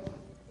was.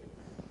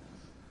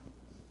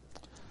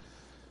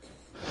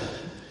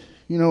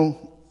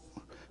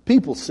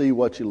 People see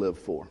what you live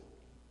for.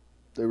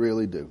 They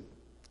really do.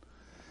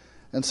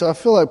 And so I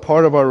feel like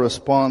part of our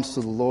response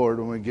to the Lord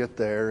when we get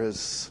there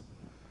is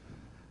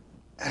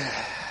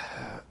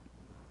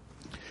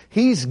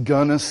He's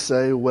gonna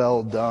say,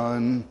 well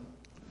done.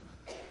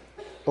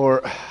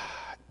 Or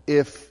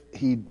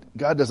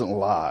God doesn't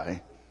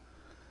lie,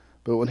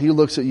 but when He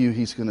looks at you,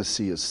 He's gonna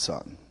see His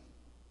Son.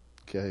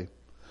 Okay?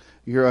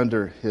 You're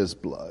under His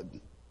blood.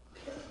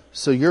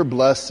 So your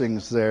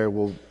blessings there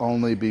will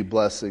only be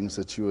blessings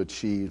that you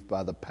achieve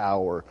by the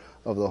power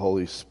of the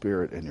Holy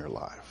Spirit in your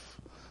life.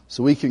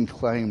 So we can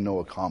claim no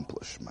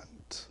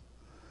accomplishment.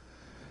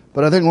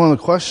 But I think one of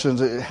the questions,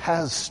 it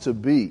has to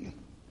be,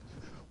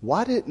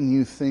 why didn't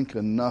you think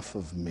enough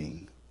of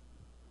me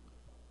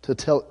to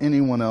tell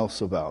anyone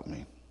else about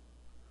me?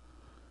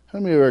 How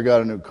many of you ever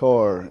got a new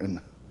car and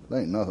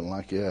there ain't nothing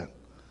like it?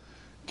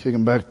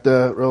 Kicking back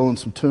that, rolling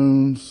some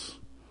tunes.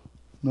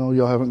 No,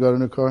 y'all haven't got a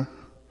new car?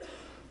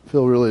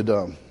 Feel really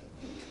dumb.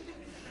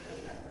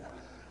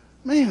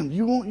 Man,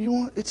 you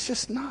want, it's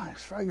just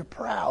nice, right? You're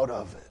proud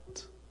of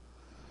it.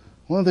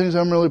 One of the things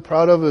I'm really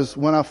proud of is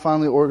when I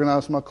finally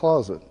organized my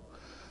closet.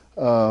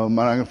 And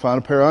I can find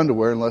a pair of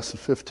underwear in less than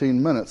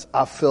 15 minutes.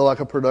 I feel like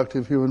a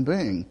productive human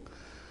being.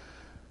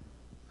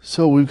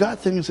 So we've got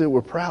things that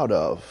we're proud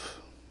of.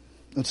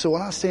 And so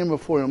when I stand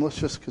before Him, let's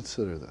just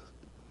consider this.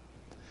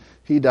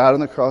 He died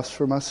on the cross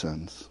for my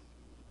sins.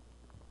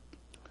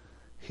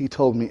 He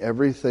told me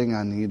everything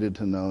I needed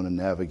to know to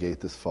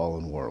navigate this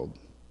fallen world.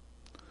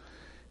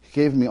 He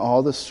gave me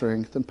all the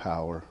strength and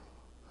power,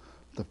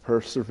 the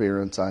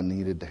perseverance I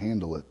needed to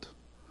handle it.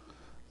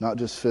 Not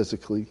just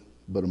physically,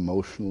 but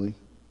emotionally,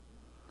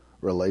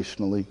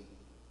 relationally.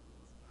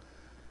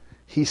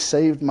 He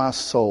saved my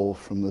soul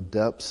from the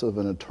depths of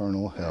an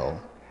eternal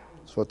hell.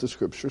 That's what the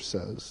Scripture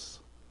says.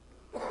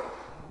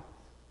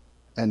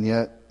 And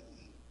yet,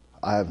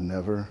 I have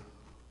never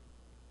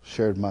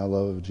shared my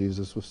love of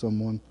Jesus with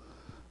someone.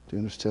 Do you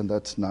understand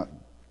that's not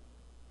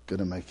going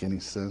to make any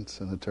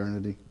sense in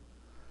eternity?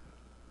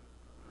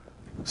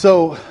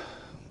 So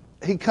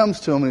He comes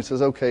to him and He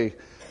says, okay,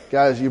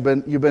 guys, you've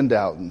been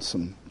doubting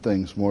some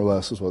things, more or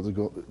less is what's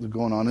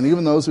going on. And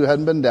even those who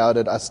hadn't been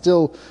doubted, I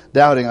still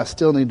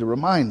need to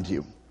remind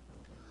you.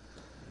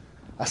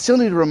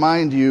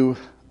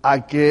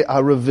 I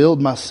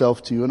revealed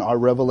myself to you, and our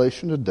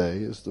revelation today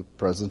is the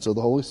presence of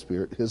the Holy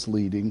Spirit, His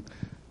leading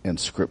in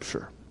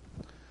Scripture.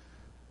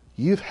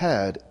 You've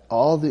had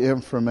all the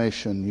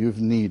information you've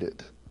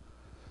needed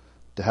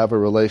to have a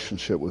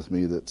relationship with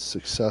me that's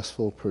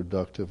successful,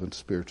 productive, and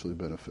spiritually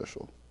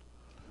beneficial.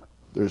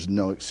 There's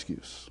no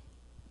excuse.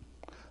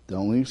 The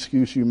only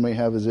excuse you may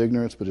have is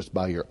ignorance, but it's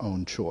by your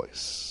own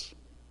choice.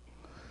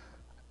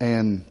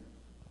 And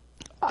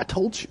I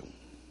told you.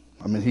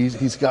 I mean,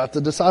 he's got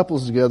the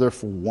disciples together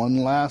for one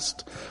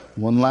last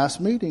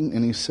meeting,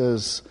 and He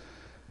says,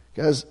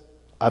 guys,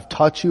 I've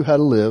taught you how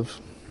to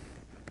live.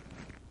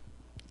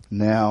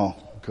 Now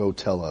go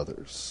tell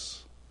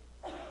others.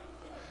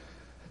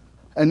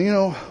 And you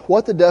know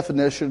what the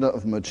definition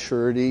of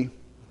maturity,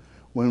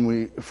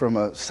 from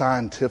a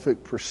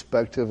scientific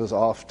perspective, is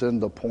often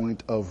the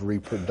point of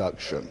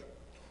reproduction.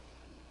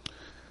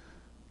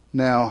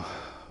 Now,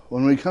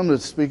 when we come to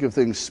speak of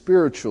things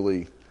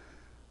spiritually,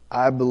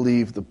 I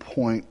believe the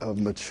point of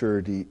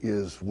maturity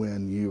is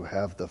when you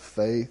have the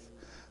faith,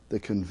 the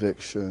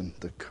conviction,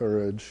 the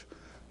courage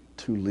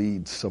to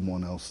lead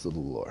someone else to the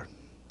Lord.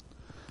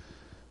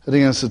 I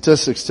think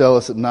statistics tell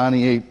us that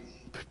 98%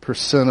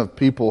 of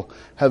people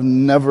have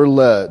never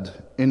led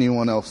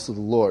anyone else to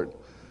the Lord.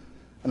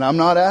 And I'm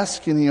not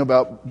asking you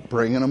about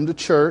bringing them to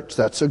church.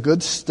 That's a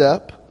good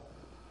step.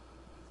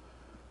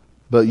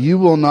 But you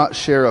will not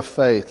share a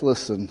faith.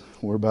 Listen,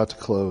 we're about to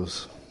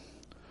close.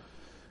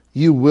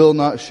 You will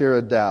not share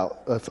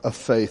a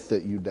faith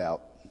that you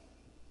doubt.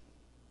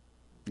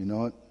 You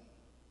know it?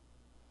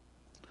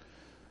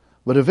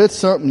 But if it's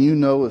something you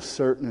know is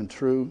certain and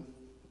true,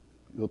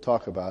 you'll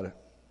talk about it.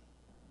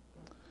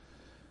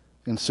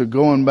 And so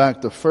going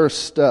back, the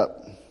first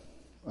step,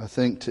 I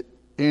think, to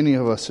any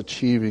of us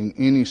achieving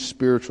any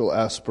spiritual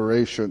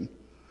aspiration,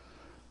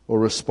 or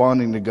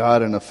responding to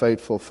God in a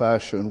faithful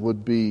fashion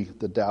would be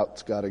the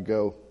doubt's got to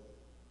go.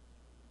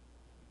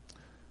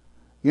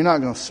 You're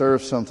not going to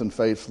serve something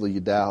faithfully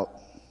you doubt.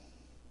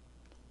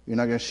 You're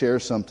not going to share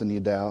something you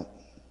doubt.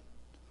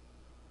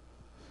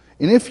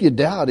 And if you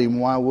doubt Him,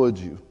 why would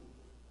you?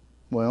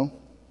 Well,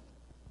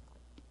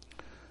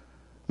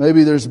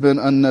 maybe there's been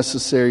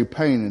unnecessary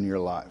pain in your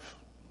life.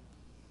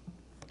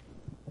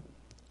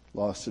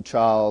 Lost a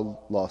child,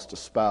 lost a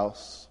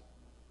spouse,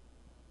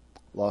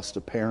 lost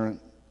a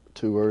parent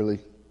too early,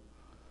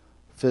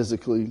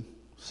 physically,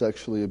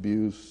 sexually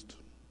abused.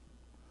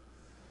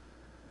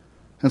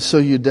 And so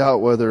you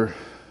doubt whether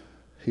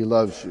He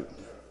loves you.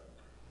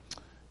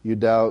 You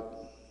doubt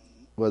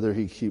whether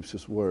He keeps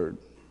His word.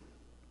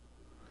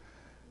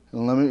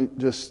 And let me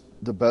just,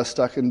 the best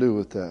I can do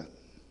with that.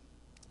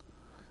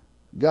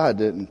 God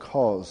didn't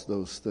cause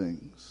those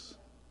things.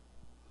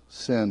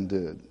 Sin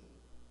did.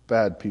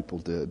 Bad people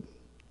did.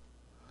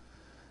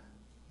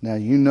 Now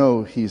you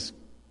know He's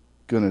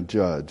going to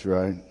judge,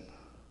 right?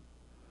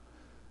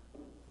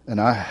 And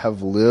I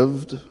have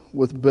lived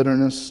with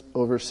bitterness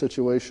over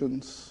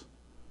situations.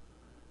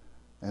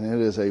 And it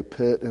is a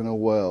pit and a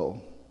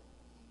well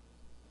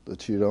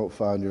that you don't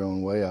find your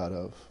own way out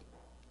of.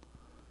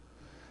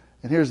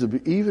 And here's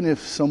even if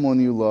someone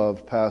you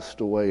love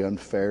passed away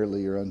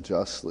unfairly or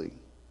unjustly,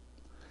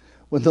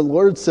 when the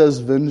Lord says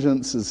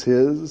vengeance is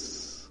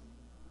His,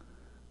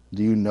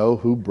 do you know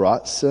who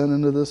brought sin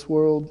into this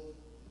world?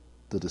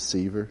 The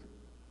deceiver.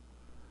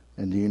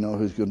 And do you know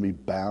who's going to be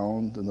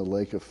bound in the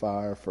lake of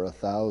fire for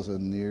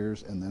 1,000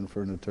 years and then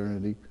for an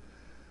eternity?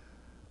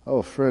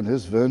 Oh, friend,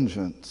 His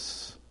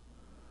vengeance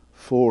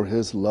for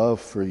His love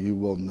for you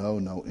will know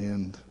no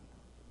end.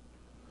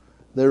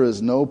 There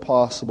is no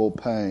possible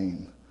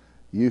pain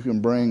you can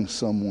bring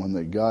someone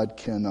that God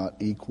cannot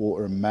equal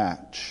or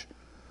match,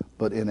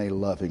 but in a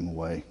loving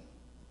way.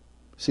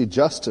 See,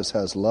 justice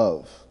has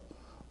love.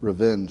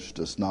 Revenge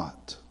does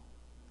not.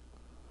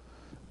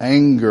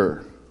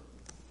 Anger.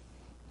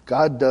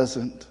 God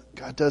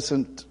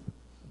doesn't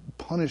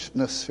punish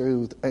necessarily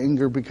with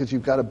anger, because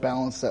you've got to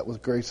balance that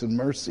with grace and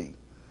mercy.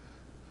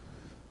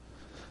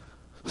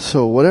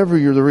 So whatever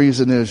the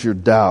reason is, you're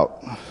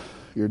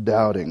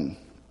doubting.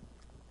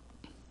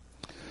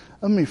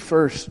 Let me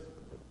first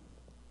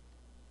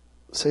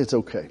say it's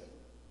okay.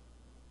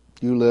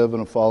 You live in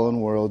a fallen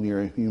world and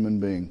you're a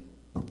human being.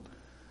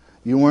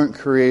 You weren't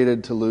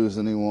created to lose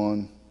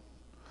anyone.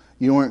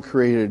 You weren't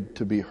created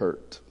to be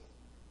hurt.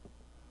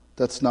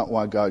 That's not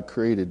why God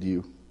created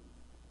you.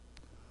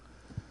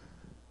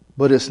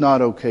 But it's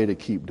not okay to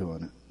keep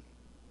doing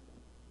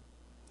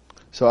it.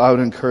 So I would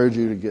encourage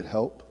you to get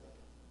help.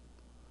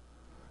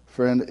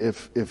 Friend,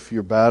 if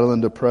you're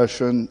battling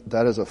depression,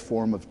 that is a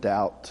form of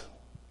doubt.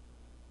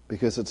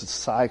 Because it's a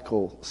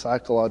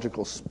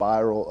psychological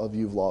spiral of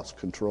you've lost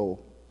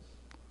control.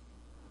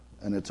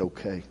 And it's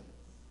okay.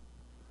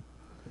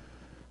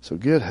 So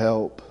get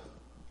help.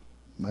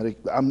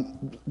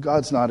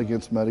 God's not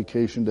against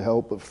medication to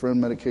help, but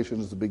friend, medication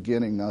is the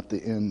beginning, not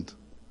the end.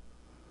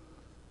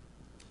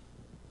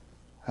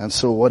 And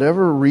so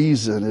whatever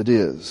reason it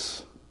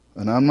is,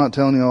 and I'm not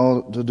telling you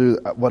all to do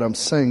that, what I'm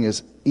saying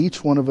is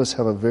each one of us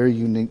have a very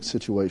unique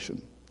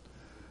situation.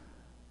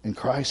 And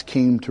Christ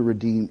came to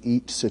redeem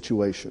each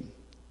situation.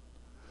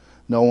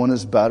 No one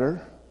is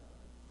better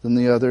than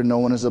the other. No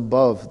one is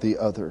above the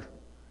other.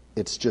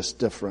 It's just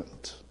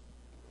different.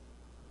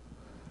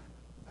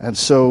 And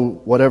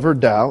so whatever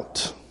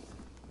doubt,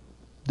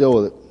 deal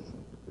with it.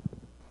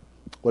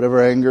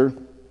 Whatever anger,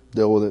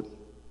 deal with it.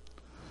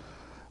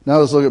 Now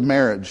let's look at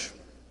marriage.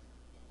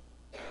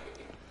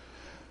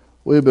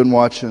 We've been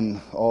watching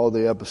all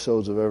the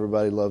episodes of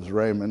Everybody Loves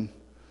Raymond.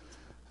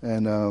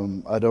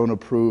 And I don't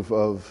approve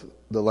of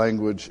the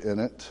language in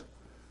it.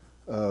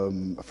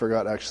 I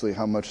forgot actually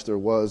how much there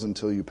was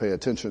until you pay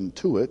attention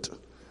to it.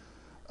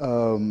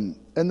 And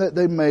that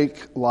they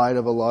make light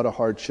of a lot of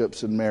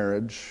hardships in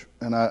marriage.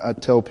 And I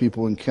tell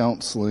people in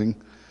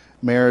counseling,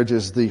 marriage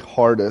is the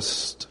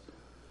hardest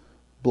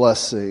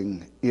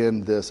blessing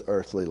in this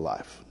earthly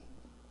life.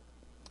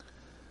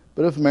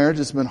 But if marriage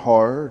has been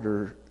hard,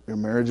 or your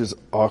marriage is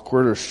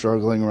awkward or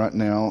struggling right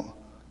now,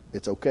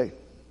 it's okay.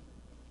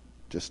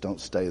 Just don't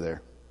stay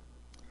there.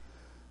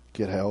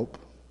 Get help.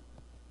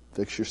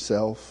 Fix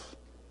yourself.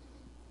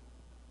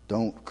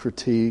 Don't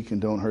critique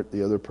and don't hurt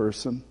the other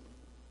person.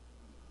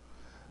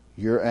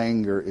 Your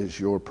anger is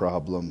your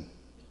problem.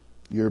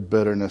 Your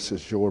bitterness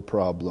is your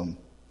problem.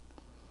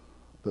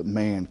 But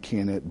man,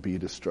 can it be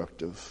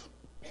destructive.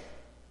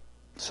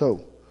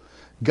 So,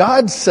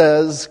 God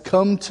says,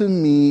 "Come to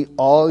me,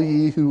 all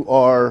ye who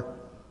are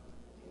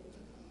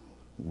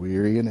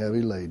weary and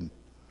heavy laden.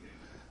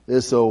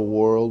 This old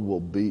world will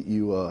beat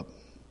you up."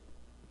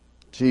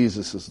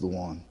 Jesus is the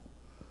one.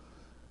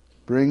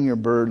 Bring your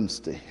burdens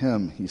to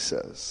Him, He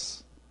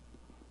says,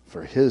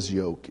 for His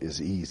yoke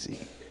is easy.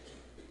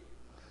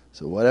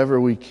 So whatever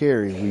we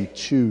carry, we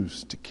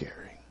choose to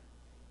carry.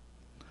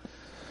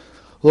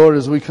 Lord,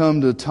 as we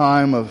come to a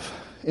time of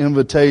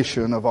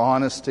invitation, of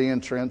honesty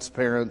and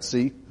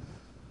transparency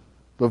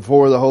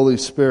before the Holy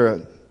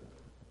Spirit,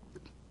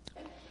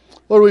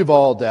 Lord, we've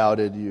all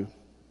doubted you.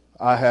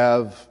 I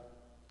have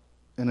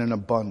in an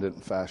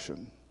abundant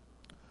fashion.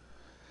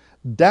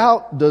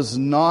 Doubt does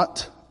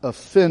not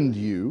offend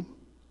you,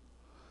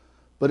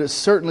 but it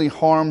certainly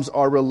harms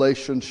our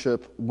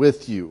relationship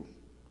with you.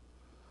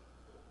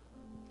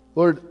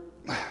 Lord,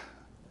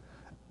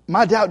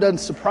 my doubt doesn't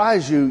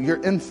surprise you.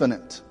 You're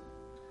infinite.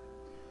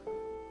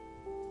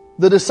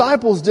 The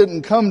disciples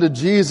didn't come to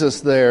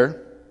Jesus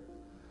there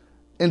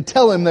and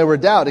tell him they were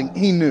doubting.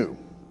 He knew.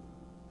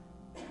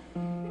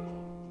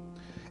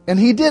 And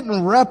he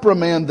didn't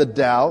reprimand the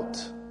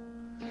doubt.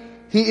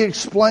 He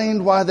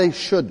explained why they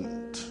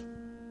shouldn't.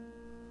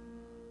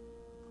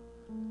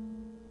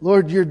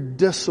 Lord, your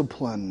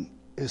discipline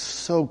is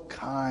so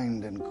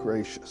kind and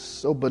gracious,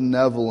 so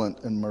benevolent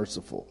and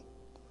merciful.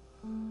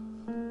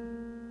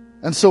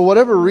 And so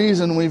whatever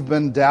reason we've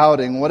been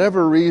doubting,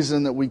 whatever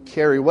reason that we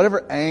carry,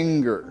 whatever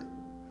anger,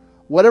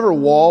 whatever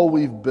wall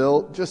we've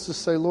built, just to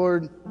say,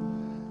 Lord,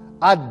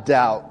 I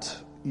doubt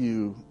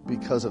you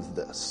because of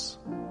this.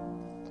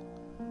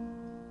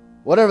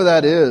 Whatever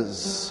that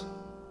is,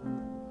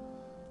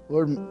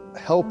 Lord,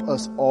 help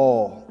us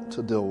all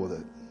to deal with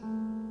it.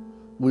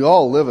 We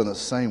all live in the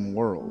same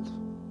world.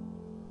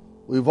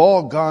 We've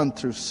all gone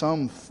through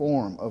some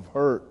form of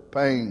hurt,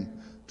 pain,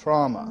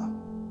 trauma.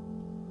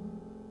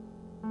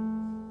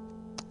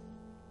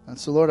 And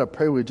so, Lord, I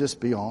pray we just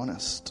be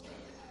honest.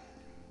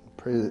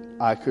 I pray that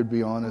I could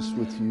be honest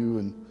with you.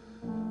 And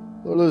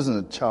Lord, losing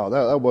a child,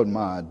 that wasn't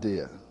my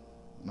idea.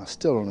 And I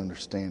still don't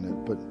understand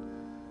it. But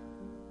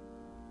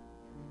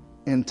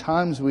in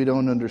times we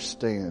don't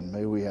understand,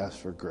 may we ask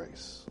for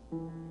grace.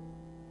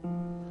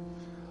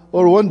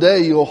 Lord, one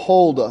day you'll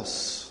hold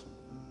us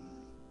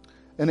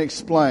and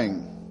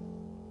explain.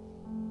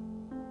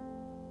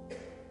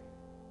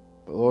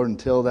 But Lord,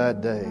 until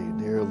that day,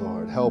 dear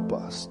Lord, help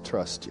us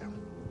trust you.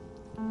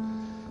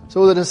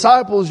 So the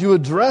disciples, you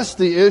addressed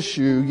the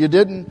issue. You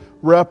didn't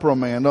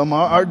reprimand them.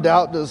 Our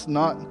doubt does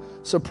not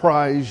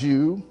surprise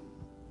you.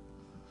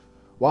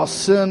 While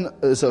sin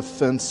is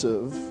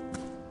offensive,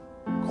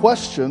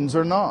 questions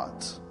are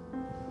not.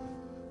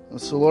 And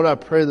so, Lord, I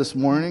pray this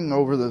morning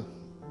over the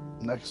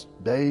next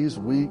days,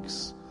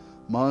 weeks,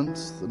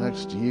 months, the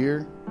next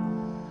year,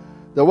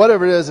 that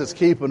whatever it is that's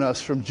keeping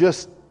us from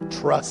just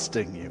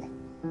trusting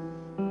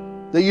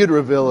you, that you'd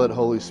reveal it,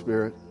 Holy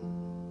Spirit.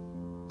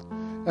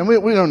 And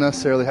we don't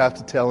necessarily have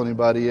to tell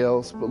anybody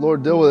else, but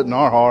Lord, deal with it in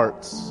our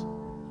hearts.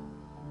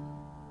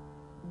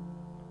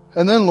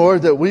 And then,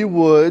 Lord, that we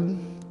would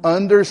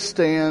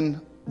understand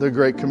the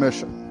Great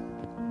Commission.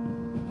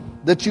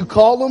 That you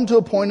called them to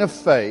a point of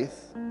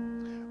faith,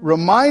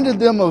 reminded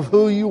them of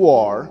who you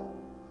are,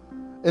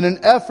 in an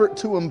effort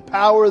to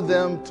empower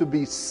them to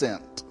be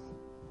sent.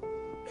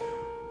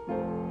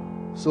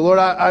 So, Lord,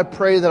 I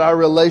pray that our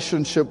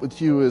relationship with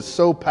you is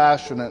so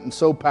passionate and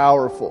so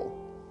powerful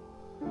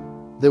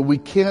that we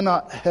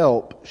cannot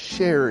help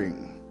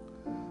sharing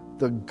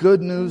the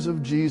good news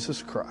of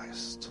Jesus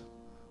Christ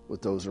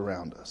with those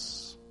around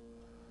us.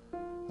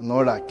 And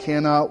Lord, I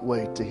cannot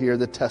wait to hear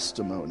the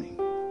testimony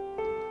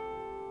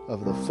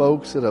of the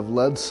folks that have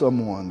led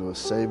someone to a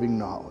saving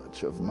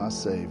knowledge of my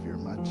Savior,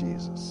 my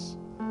Jesus.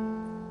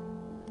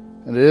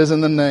 And it is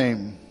in the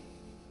name,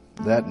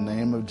 that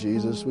name of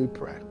Jesus, we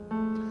pray.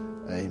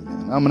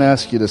 Amen. I'm going to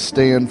ask you to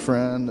stand,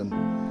 friend.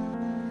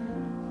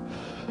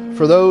 And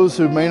for those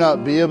who may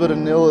not be able to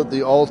kneel at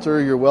the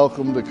altar, you're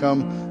welcome to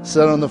come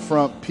sit on the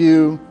front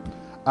pew.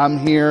 I'm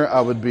here.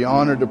 I would be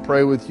honored to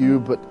pray with you,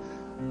 but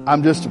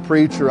I'm just a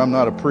preacher. I'm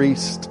not a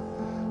priest.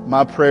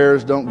 My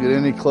prayers don't get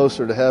any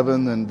closer to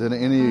heaven than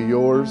any of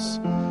yours.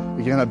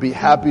 Again, I'd be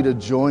happy to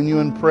join you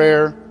in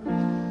prayer,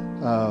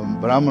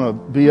 but I'm going to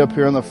be up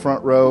here in the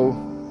front row.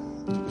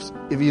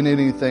 If you need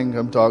anything,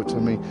 come talk to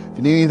me. If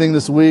you need anything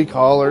this week,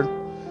 holler.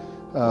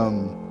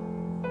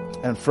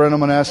 And friend, I'm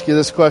going to ask you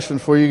this question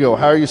before you go.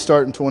 How are you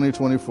starting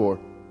 2024?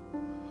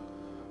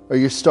 Are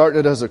you starting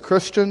it as a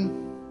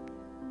Christian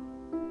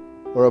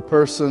or a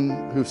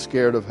person who's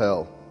scared of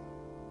hell?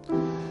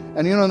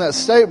 And you know, in that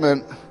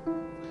statement,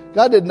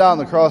 God did not on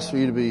the cross for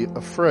you to be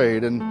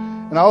afraid. And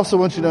I also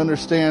want you to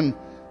understand,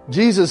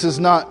 Jesus is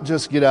not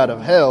just get out of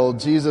hell.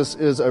 Jesus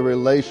is a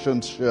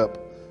relationship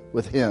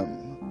with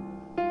Him.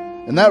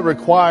 And that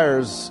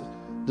requires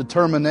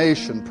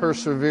determination,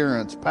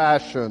 perseverance,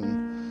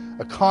 passion,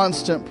 a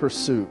constant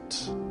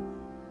pursuit.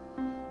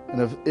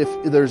 And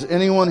if there's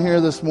anyone here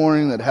this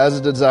morning that has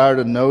a desire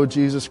to know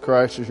Jesus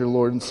Christ as your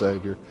Lord and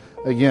Savior,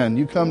 again,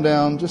 you come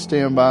down, just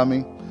stand by me.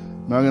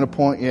 I'm not going to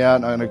point you out,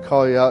 I'm not going to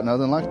call you out,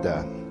 nothing like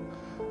that.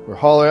 Or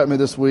holler at me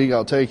this week,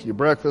 I'll take you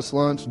breakfast,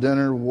 lunch,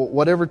 dinner,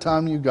 whatever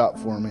time you got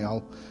for me,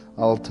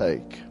 I'll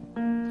take.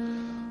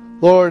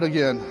 Lord,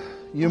 again,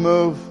 you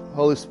move,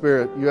 Holy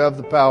Spirit, you have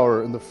the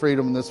power and the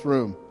freedom in this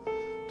room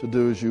to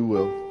do as you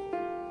will.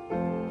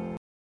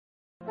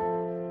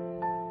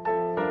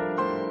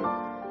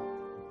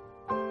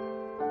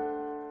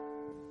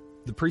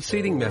 The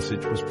preceding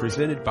message was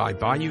presented by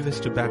Bayou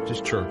Vista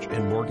Baptist Church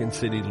in Morgan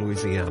City,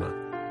 Louisiana.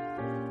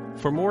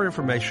 For more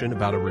information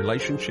about a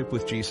relationship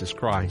with Jesus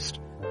Christ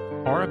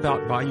or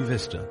about Bayou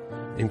Vista,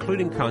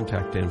 including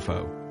contact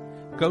info,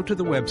 go to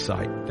the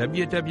website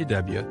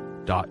www.bvbch.org.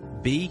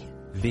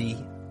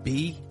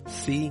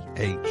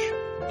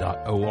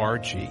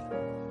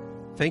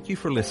 Thank you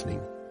for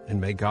listening, and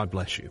may God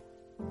bless you.